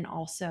 but then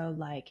also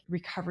like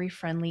recovery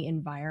friendly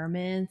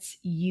environments,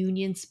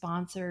 union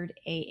sponsored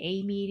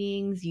AA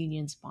meetings,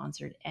 union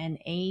sponsored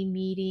NA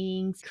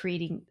meetings,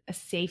 creating a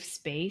safe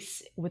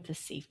space with a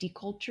safety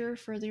culture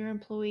for their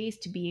employees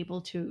to be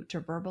able to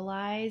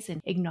verbalize,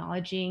 and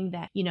acknowledging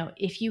that,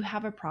 if you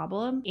have a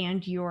problem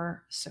and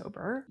you're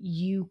sober,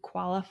 you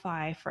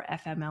qualify for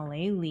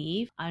FMLA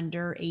leave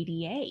under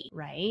ADA,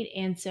 right?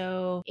 And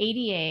so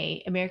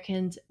ADA,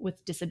 Americans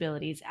with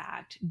Disabilities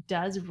Act,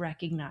 does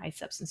recognize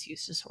substance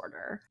use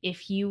disorder.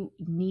 If you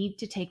need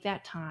to take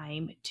that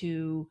time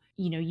to,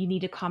 you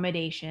need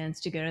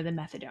accommodations to go to the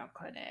methadone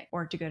clinic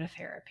or to go to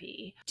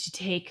therapy, to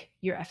take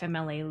your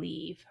FMLA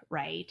leave,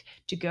 right?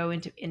 To go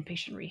into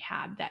inpatient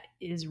rehab, that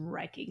is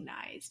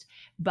recognized.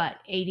 But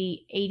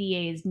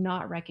ADA is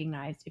not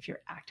recognized if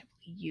you're actively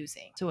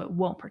using. So it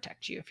won't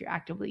protect you if you're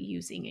actively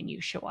using and you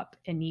show up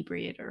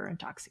inebriated or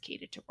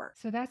intoxicated to work.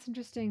 So that's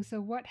interesting. So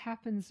what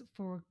happens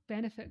for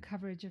benefit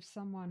coverage if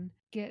someone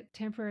get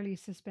temporarily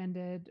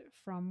suspended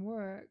from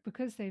work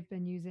because they've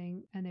been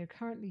using and they're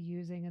currently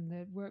using, and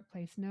the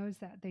workplace knows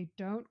that they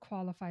don't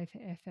qualify for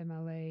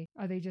FMLA,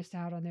 are they just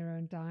out on their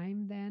own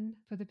dime then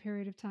for the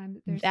period of time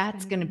that they're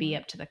That's suspended going to from be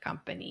work? up to the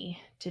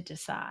company to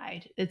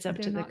decide. It's But up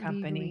they're to the not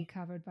legally company.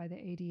 covered by the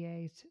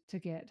ADA to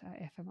get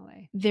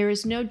FMLA. There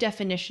is no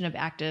definition of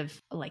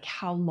active, like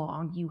how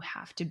long you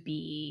have to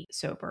be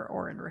sober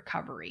or in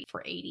recovery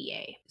for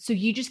ADA. So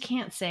you just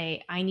can't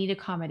say, I need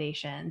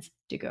accommodations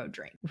to go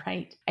drink,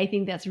 right? I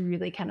think that's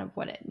really kind of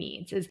what it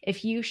means is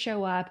if you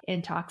show up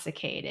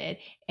intoxicated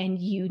and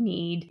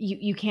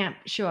you can't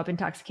show up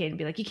intoxicated and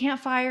be like, you can't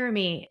fire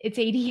me. It's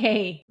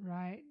ADA.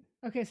 Right.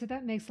 Okay, so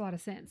that makes a lot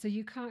of sense. So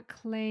you can't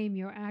claim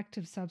your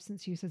active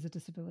substance use as a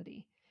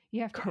disability.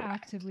 You have to Correct.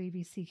 actively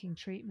be seeking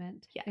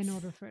treatment Yes. in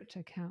order for it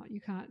to count.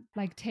 You can't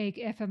like take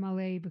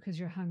FMLA because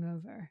you're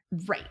hungover.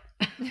 Right.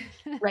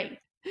 Right.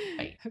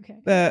 Right. Okay.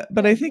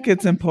 But I think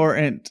it's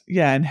important,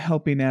 in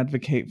helping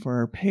advocate for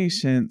our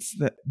patients,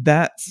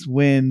 that's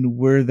when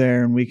we're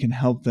there and we can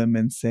help them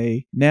and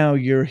say, now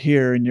you're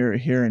here and you're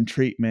here in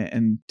treatment,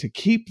 and to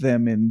keep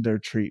them in their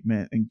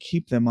treatment and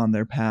keep them on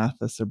their path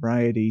of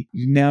sobriety,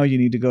 now you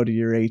need to go to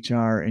your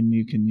HR and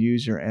you can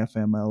use your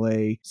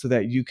FMLA so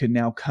that you can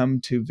now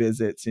come to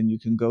visits and you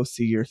can go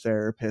see your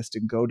therapist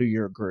and go to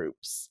your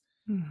groups.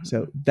 Mm-hmm.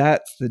 So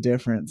that's the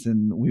difference,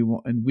 and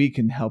we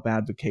can help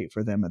advocate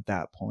for them at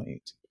that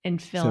point. And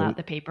fill out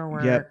the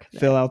paperwork. Yep,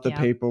 fill out the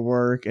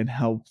paperwork and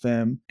help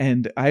them.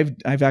 And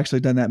I've actually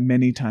done that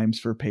many times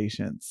for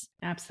patients.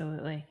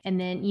 Absolutely. And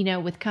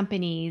then, with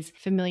companies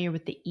familiar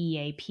with the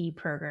EAP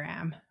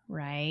program,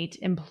 right?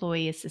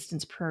 Employee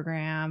Assistance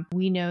Program.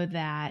 We know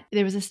that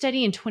there was a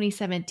study in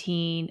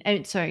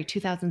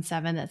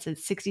 2007 that said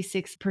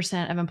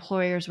 66% of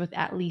employers with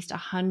at least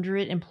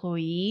 100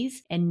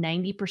 employees and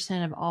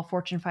 90% of all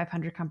Fortune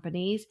 500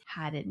 companies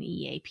had an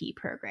EAP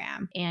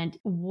program. And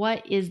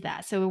what is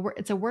that? So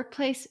it's a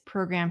workplace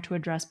program to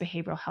address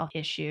behavioral health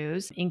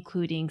issues,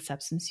 including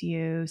substance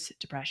use,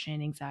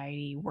 depression,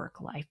 anxiety,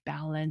 work-life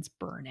balance,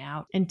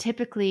 burnout. And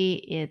typically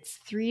it's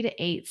 3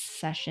 to 8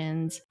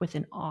 sessions with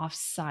an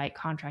off-site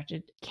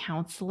contracted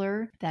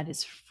counselor that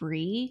is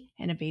free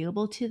and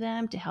available to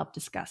them to help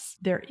discuss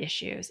their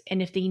issues.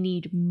 And if they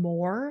need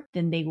more,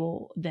 then they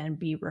will then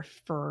be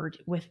referred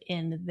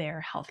within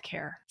their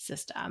healthcare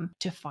system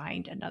to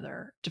find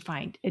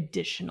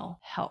additional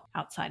help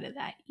outside of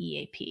that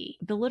EAP.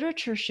 The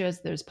literature shows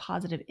there's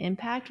positive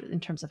impact in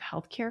terms of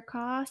healthcare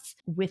costs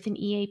with an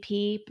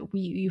EAP, but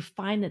you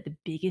find that the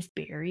biggest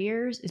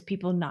barriers is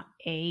people not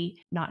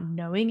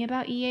knowing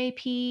about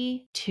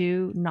EAP,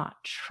 2,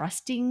 not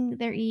trusting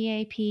their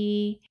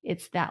EAP.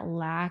 It's that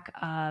lack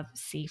of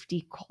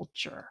safety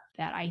culture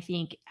that I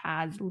think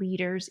as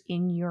leaders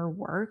in your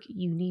work,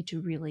 you need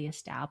to really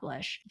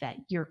establish that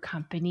your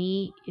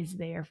company is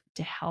there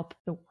to help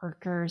the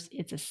workers.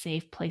 It's a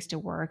safe place to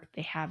work.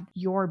 They have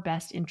your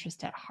best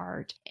interest at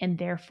heart, and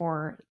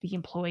therefore the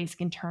employees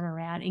can turn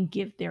around and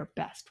give their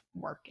best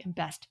work and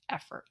best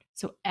effort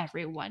so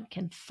everyone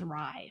can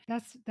thrive.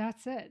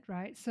 That's it,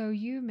 right? So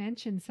you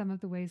mentioned some of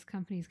the ways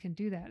companies can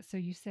do that. So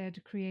you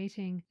said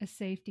creating a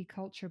safety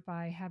culture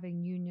by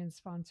having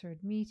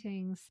union-sponsored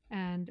meetings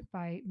and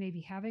by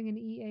maybe having an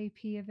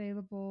EAP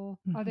available.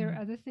 Mm-hmm. Are there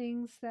other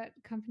things that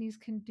companies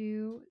can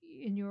do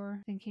in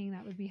your thinking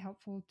that would be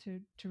helpful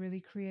to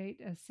really create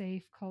a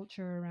safe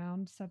culture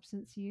around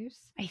substance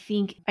use? I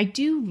think I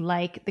do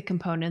like the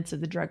components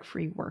of the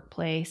drug-free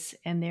workplace,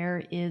 and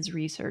there is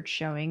research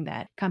showing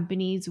that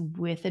companies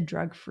with a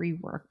drug-free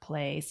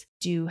workplace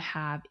do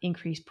have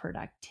increased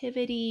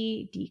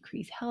productivity,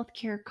 decreased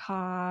healthcare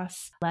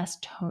costs, less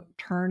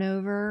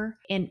turnover.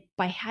 And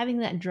by having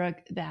that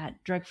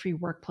drug-free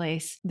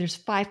workplace, there's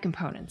 5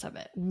 components of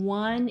it.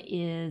 One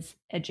is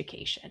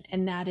education,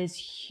 and that is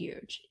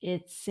huge.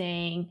 It's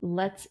saying,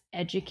 let's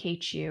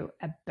educate you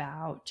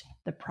about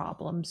the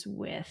problems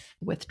with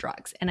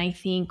drugs. And I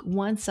think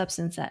one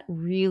substance that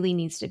really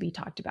needs to be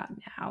talked about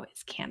now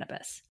is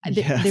cannabis.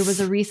 Yes. There was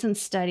a recent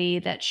study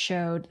that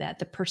showed that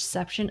the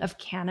perception of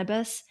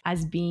cannabis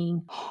as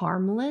being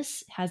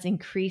harmless has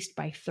increased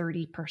by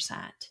 30%.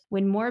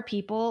 When more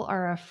people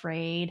are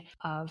afraid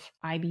of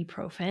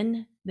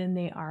ibuprofen than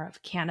they are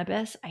of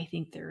cannabis, I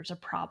think there's a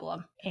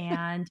problem.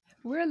 And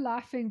we're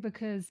laughing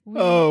because we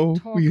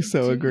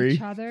agree.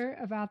 each other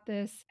about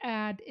this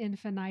ad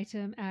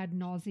infinitum, ad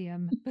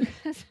nauseum,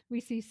 because we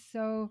see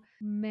so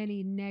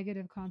many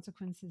negative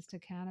consequences to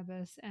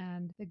cannabis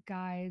and the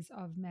guise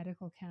of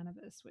medical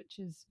cannabis, which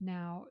is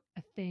now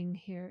a thing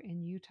here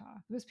in Utah,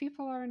 because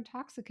people are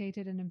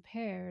intoxicated and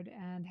impaired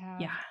and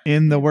have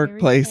in the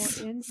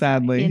workplace,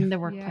 sadly, in the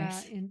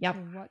workplace, into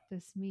what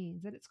this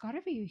means. And it's got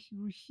to be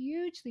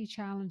hugely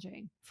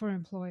challenging for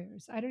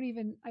employers. I don't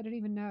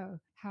even know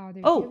how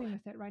they're dealing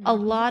with it right now.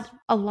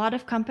 A lot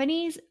of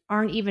companies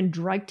aren't even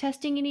drug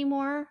testing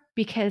anymore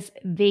because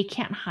they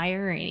can't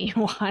hire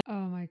anyone.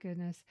 Oh my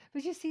goodness.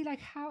 But you see,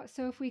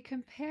 so if we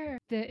compare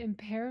the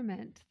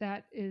impairment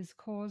that is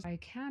caused by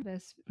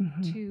cannabis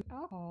Mhm. to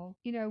alcohol,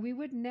 you know, we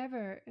would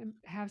never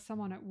have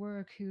someone at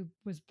work who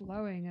was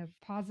blowing a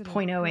positive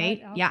Point oh blood eight.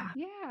 Yeah. alcohol.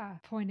 Yeah,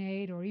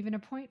 0.8 or even a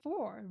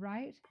 0.4,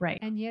 right? Right.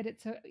 And yet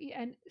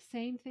and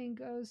same thing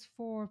goes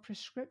for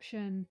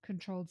prescription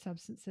controlled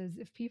substances.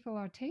 If people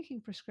are taking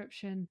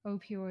prescription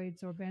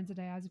opioids or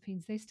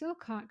benzodiazepines, they still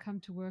can't come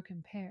to work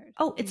impaired.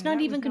 Oh, You it's know, not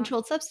that even was not.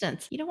 controlled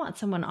substance. You don't want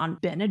someone on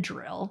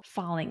Benadryl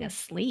falling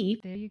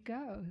asleep. There you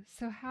go.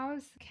 So how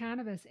is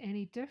cannabis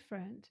any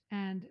different?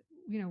 And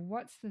you know,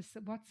 what's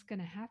going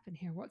to happen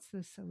here? What's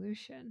the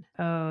solution?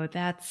 Oh,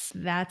 that's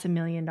 $1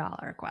 million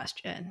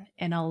question.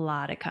 And a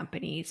lot of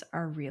companies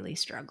are really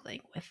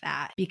struggling with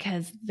that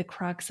because the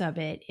crux of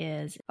it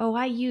is, oh,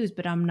 I use,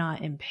 but I'm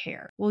not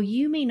impaired. Well,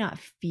 you may not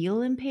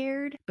feel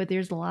impaired, but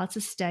there's lots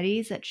of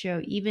studies that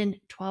show even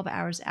 12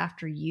 hours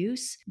after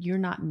use, you're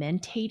not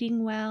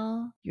mentating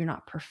well, you're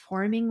not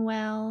performing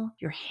well,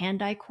 your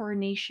hand-eye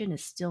coordination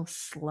is still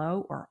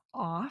slow or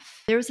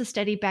off. There was a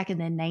study back in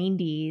the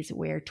 90s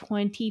where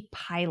 20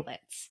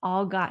 pilots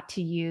all got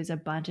to use a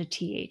bunch of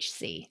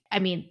THC. I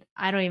mean,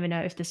 I don't even know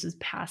if this was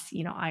past,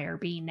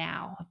 IRB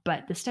now,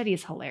 but the study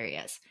is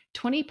hilarious.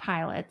 20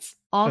 pilots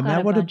all And got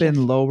that a would have bunch of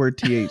been lower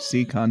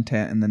THC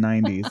content in the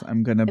 90s.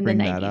 I'm going to in the bring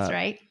that 90s, up.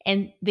 right?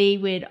 And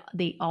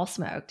they all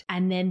smoked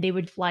and then they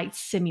would flight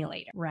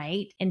simulator,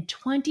 right? And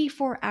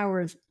 24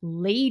 hours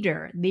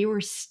later, they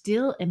were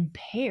still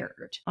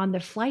impaired on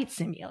the flight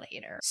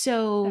simulator.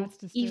 So That's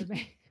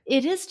disturbing.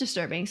 it is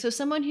disturbing. So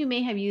someone who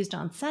may have used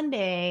on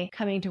Sunday,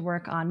 coming to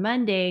work on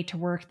Monday to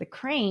work the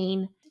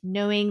crane,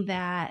 knowing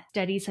that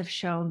studies have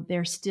shown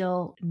they're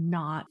still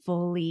not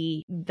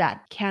fully,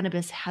 that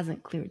cannabis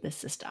hasn't cleared the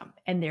system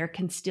and there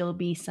can still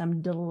be some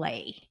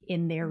delay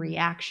in their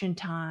reaction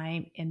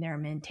time, in their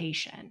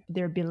mentation,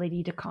 their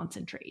ability to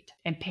concentrate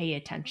and pay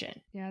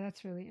attention. Yeah,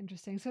 that's really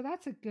interesting. So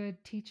that's a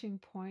good teaching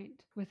point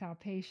with our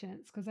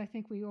patients because I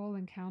think we all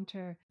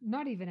encounter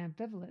not even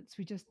ambivalence,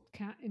 we just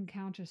can't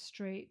encounter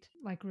straight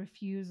like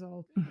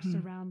refusal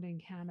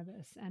surrounding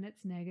cannabis and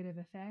its negative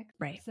effect.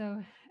 Right.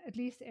 So at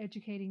least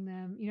educating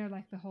them, you know,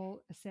 like the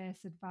whole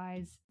assess,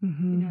 advise,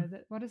 Mm-hmm. you know,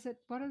 that what is it?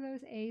 What are those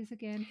A's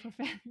again for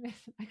fairness?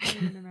 I can't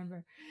even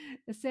remember.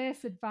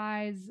 Assess,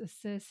 advise,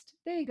 assist.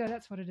 There you go.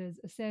 That's what it is.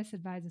 Assess,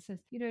 advise,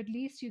 assist. You know, at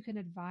least you can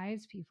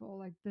advise people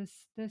like this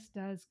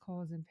does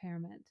cause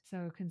impairment.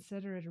 So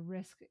consider it a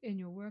risk in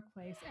your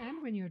workplace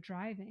and when you're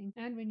driving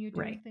and when you're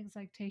doing things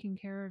like taking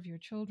care of your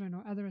children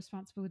or other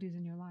responsibilities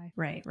in your life.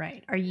 Right,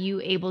 right. Are you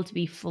able to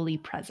be fully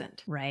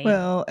present, right?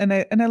 Well, and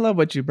I love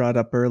what you brought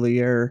up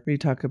earlier. We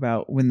talk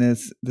about when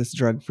this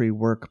drug-free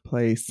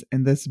workplace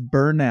and this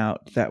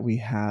burnout that we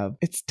have.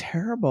 It's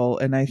terrible,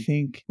 and I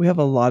think we have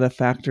a lot of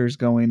factors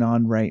going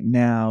on right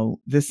now.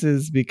 This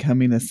is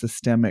becoming a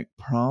systemic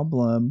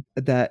problem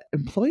that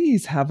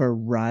employees have a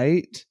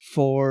right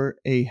for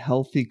a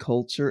healthy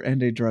culture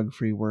and a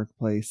drug-free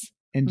workplace.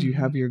 And you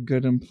have your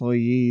good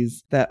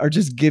employees that are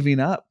just giving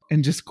up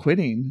and just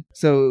quitting.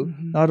 So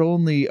not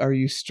only are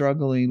you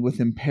struggling with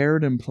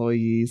impaired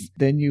employees,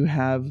 then you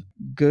have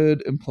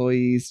good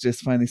employees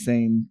just finally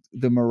saying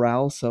the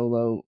morale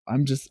solo,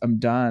 I'm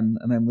done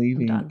and I'm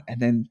leaving. And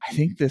then I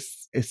think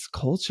this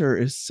culture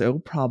is so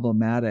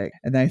problematic.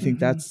 And I think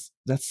that's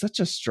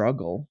such a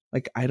struggle.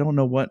 Like, I don't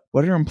know what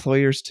are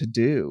employers to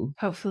do?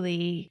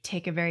 Hopefully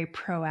take a very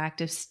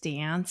proactive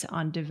stance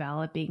on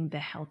developing the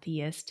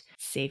healthiest,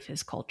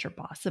 safest culture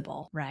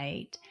possible,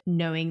 right?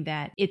 Knowing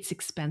that it's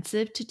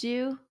expensive to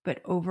do,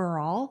 but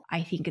overall,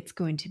 I think it's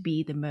going to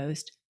be the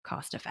most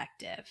cost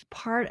effective.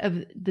 Part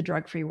of the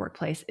drug-free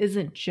workplace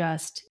isn't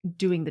just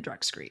doing the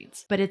drug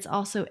screens, but it's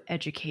also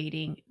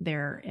educating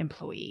their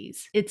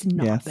employees. It's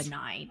not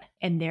benign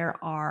and there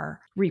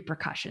are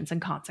repercussions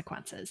and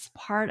consequences.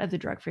 Part of the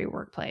drug-free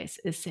workplace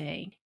is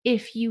saying,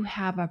 if you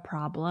have a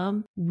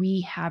problem,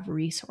 we have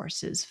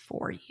resources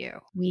for you.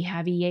 We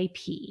have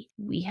EAP.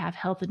 We have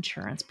health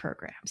insurance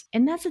programs.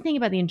 And that's the thing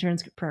about the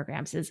insurance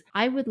programs is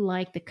I would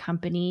like the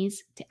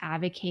companies to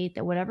advocate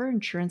that whatever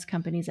insurance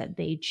companies that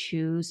they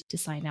choose to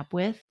sign up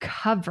with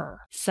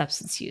cover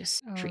substance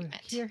use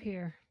treatment.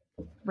 Here.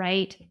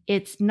 Right?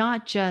 It's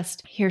not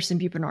just here's some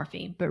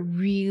buprenorphine, but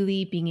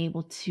really being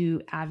able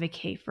to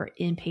advocate for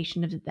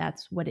inpatient if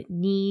that's what it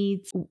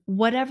needs,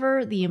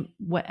 whatever the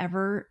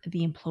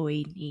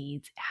employee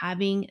needs,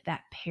 having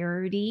that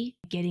parity,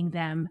 getting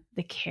them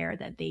the care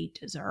that they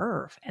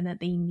deserve and that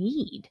they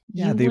need.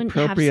 Yeah, the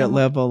appropriate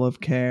level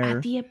of care.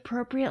 At the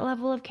appropriate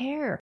level of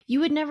care. You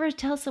would never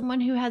tell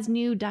someone who has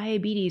new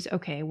diabetes,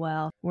 okay,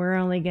 well, we're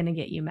only going to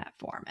get you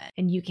metformin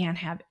and you can't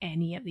have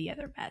any of the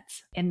other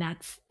meds. And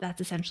that's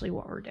essentially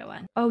what we're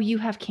doing. Oh, you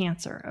have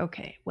cancer.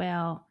 Okay,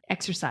 well,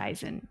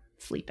 exercise and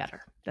sleep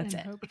better. That's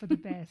it. Hope for the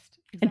best.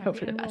 Exactly. And hope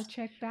for the best.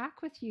 We'll check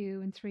back with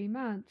you in 3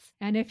 months.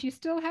 And if you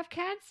still have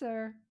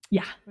cancer,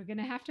 we're going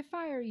to have to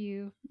fire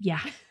you.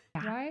 Yeah.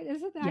 Right?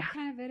 Isn't that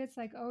kind of it? It's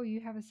like, oh, you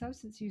have a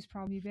substance use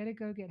problem. You better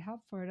go get help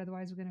for it.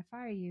 Otherwise, we're going to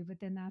fire you. But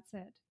then that's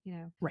it.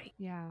 Right.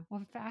 Yeah.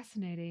 Well,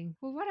 fascinating.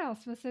 Well, what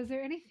else, Melissa? Is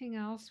there anything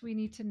else we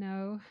need to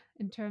know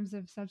in terms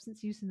of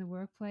substance use in the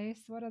workplace?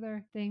 What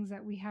other things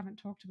that we haven't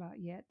talked about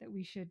yet that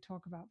we should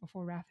talk about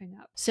before wrapping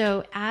up?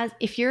 So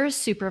if you're a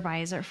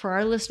supervisor, for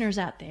our listeners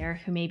out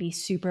there who may be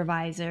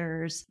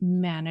supervisors,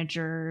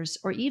 managers,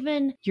 or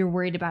even you're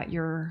worried about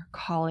your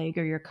colleague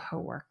or your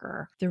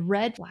coworker, the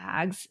red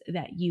flags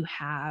that you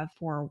have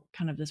for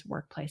kind of this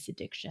workplace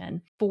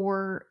addiction,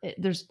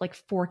 there's like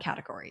 4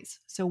 categories.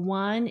 So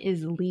one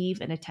is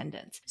leave and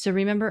attendance. So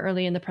remember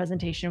early in the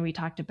presentation we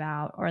talked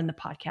about, or in the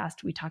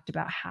podcast, we talked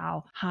about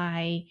how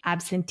high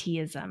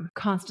absenteeism,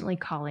 constantly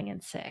calling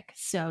in sick.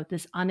 So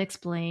this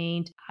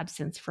unexplained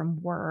absence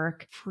from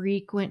work,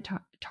 frequent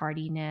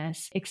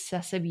tardiness,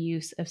 excessive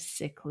use of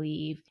sick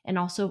leave, and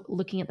also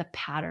looking at the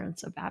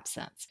patterns of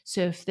absence.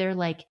 So if they're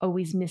like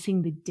always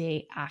missing the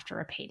day after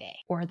a payday,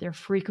 or they're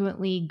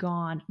frequently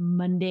gone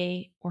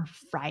Monday or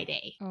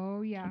Friday.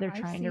 Oh yeah, they're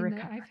trying to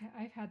recover.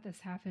 I've had this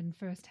happen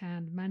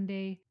firsthand.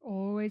 Monday,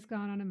 always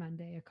gone on a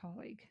Monday. A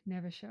colleague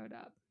never showed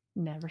up.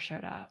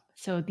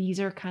 So these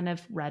are kind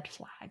of red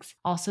flags.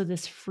 Also,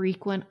 this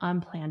frequent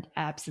unplanned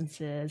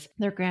absences.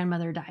 Their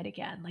grandmother died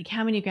again. Like,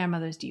 how many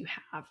grandmothers do you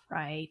have,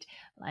 right?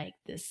 Like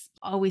this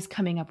always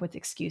coming up with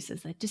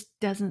excuses that just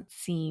doesn't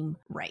seem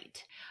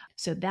right.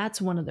 So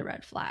that's one of the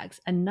red flags.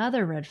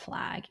 Another red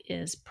flag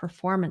is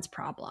performance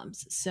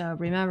problems. So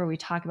remember, we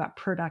talk about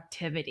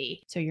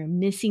productivity. So you're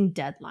missing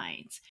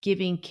deadlines,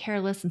 giving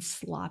careless and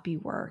sloppy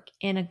work,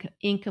 and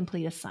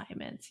incomplete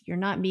assignments. You're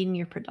not meeting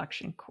your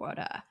production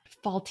quota,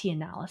 faulty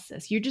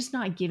analysis. You're just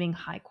not giving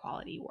high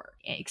quality work,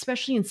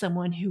 especially in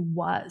someone who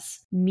was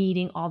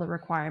meeting all the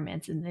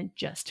requirements and then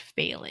just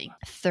failing.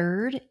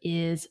 Third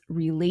is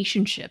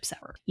relationships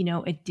at work.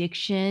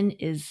 Addiction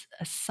is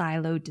a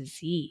silo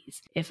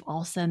disease. If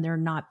all of a sudden they're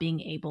not being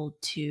able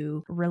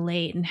to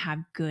relate and have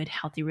good,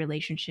 healthy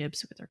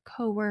relationships with their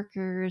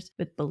coworkers,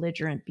 with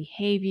belligerent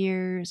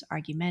behaviors,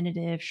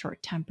 argumentative,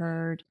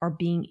 short-tempered, or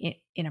being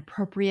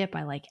inappropriate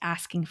by like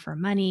asking for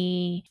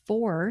money.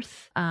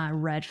 Fourth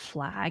red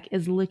flag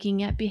is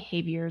looking at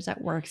behaviors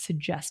at work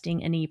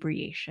suggesting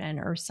inebriation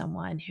or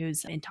someone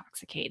who's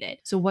intoxicated.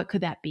 So what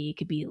could that be? It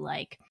could be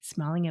like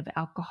smelling of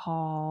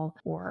alcohol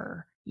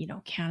or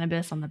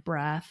cannabis on the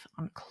breath,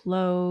 on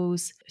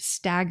clothes,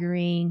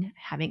 staggering,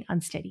 having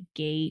unsteady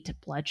gait,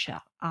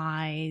 bloodshot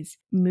eyes,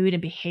 mood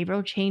and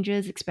behavioral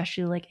changes,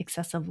 especially like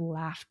excessive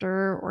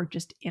laughter or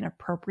just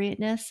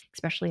inappropriateness,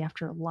 especially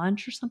after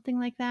lunch or something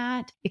like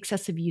that,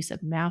 excessive use of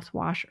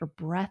mouthwash or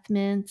breath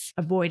mints,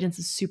 avoidance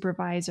of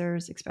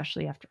supervisors,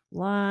 especially after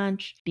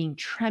lunch, being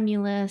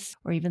tremulous,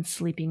 or even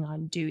sleeping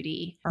on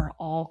duty are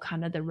all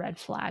kind of the red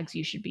flags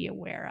you should be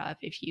aware of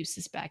if you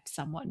suspect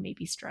someone may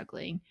be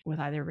struggling with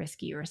either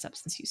risky or a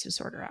substance use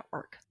disorder at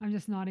work. I'm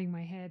just nodding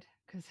my head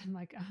because I'm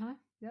like,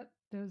 yep,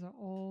 those are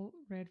all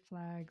red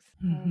flags.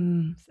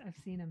 I've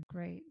seen them.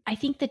 Great. I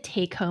think the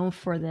take home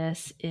for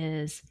this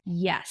is,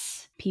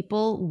 yes,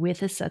 people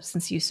with a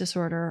substance use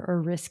disorder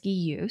or risky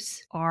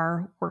use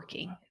are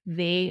working.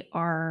 They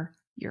are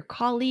your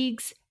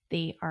colleagues.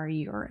 They are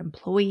your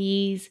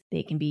employees.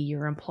 They can be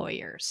your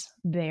employers.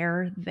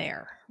 They're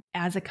there.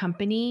 As a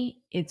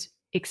company, it's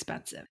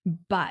expensive,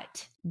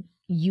 but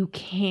you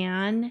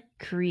can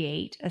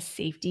create a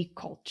safety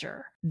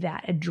culture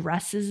that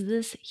addresses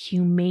this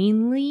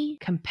humanely,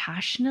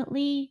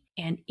 compassionately,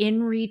 and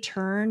in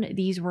return,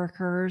 these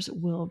workers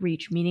will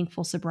reach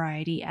meaningful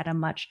sobriety at a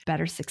much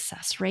better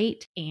success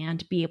rate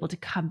and be able to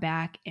come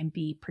back and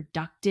be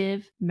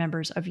productive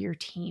members of your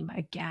team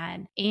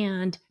again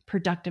and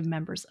productive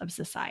members of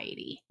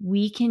society.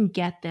 We can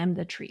get them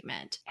the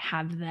treatment,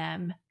 have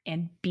them,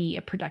 and be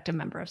a productive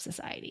member of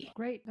society.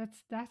 Great.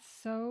 That's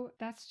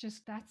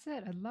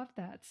it. I love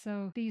that.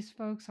 So these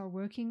folks are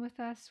working with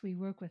us. We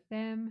work with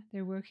them.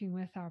 They're working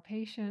with our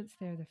patients.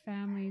 They're the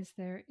families.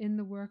 They're in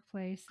the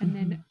workplace. And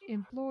then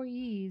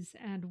employees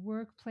and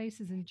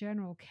workplaces in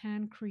general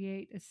can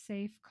create a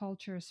safe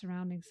culture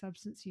surrounding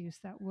substance use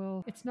that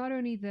will, it's not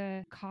only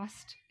the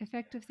cost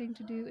effective thing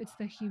to do, it's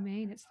the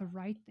humane, it's the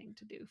right thing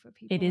to do for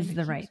people. It is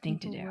the right thing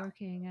to do.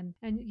 Working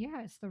and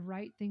yeah, it's the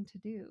right thing to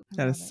do.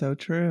 That is so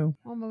true.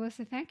 Well,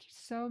 Melissa, thank you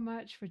so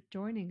much for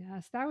joining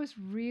us. That was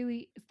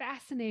really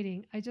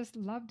fascinating. I just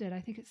loved it. I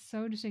think it's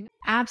so interesting.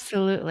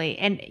 Absolutely.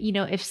 And,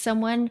 if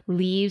someone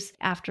leaves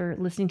after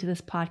listening to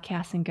this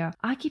podcast and go,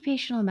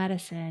 occupational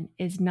medicine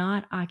is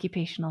not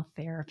occupational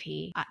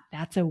therapy,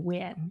 that's a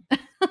win.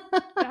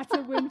 That's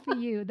a win for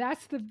you.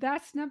 That's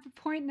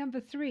point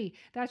number 3.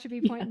 That should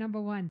be point number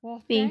 1.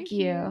 Well, thank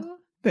you.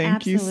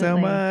 Thank you so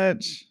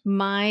much.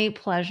 My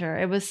pleasure.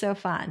 It was so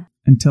fun.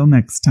 Until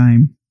next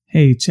time.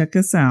 Hey, check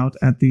us out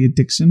at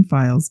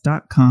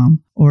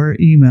theaddictionfiles.com or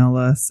email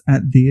us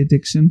at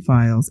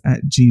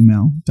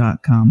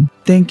theaddictionfiles@gmail.com.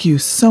 Thank you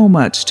so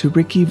much to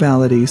Ricky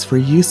Valades for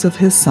use of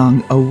his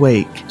song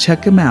Awake.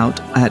 Check him out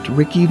at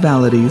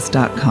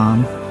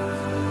rickyvalades.com.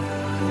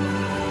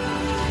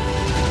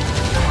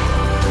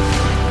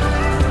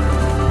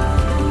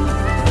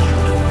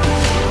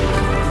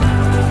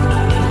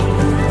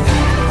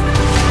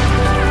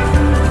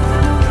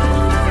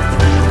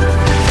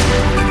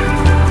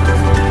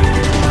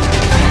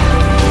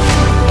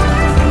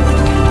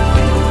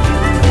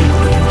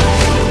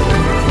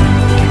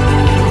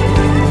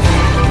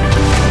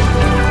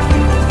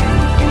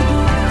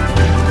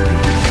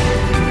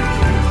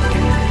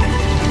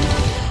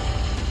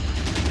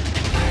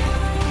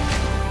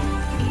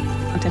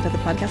 content of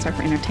the podcast are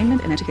for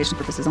entertainment and education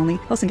purposes only.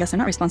 Hosts and guests are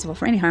not responsible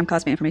for any harm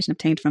caused by information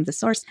obtained from this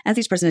source. As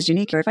each person is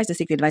unique, you're advised to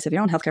seek the advice of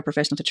your own healthcare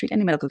professional to treat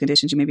any medical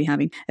conditions you may be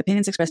having.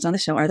 Opinions expressed on the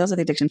show are those of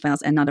the Addiction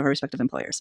Files and not of our respective employers.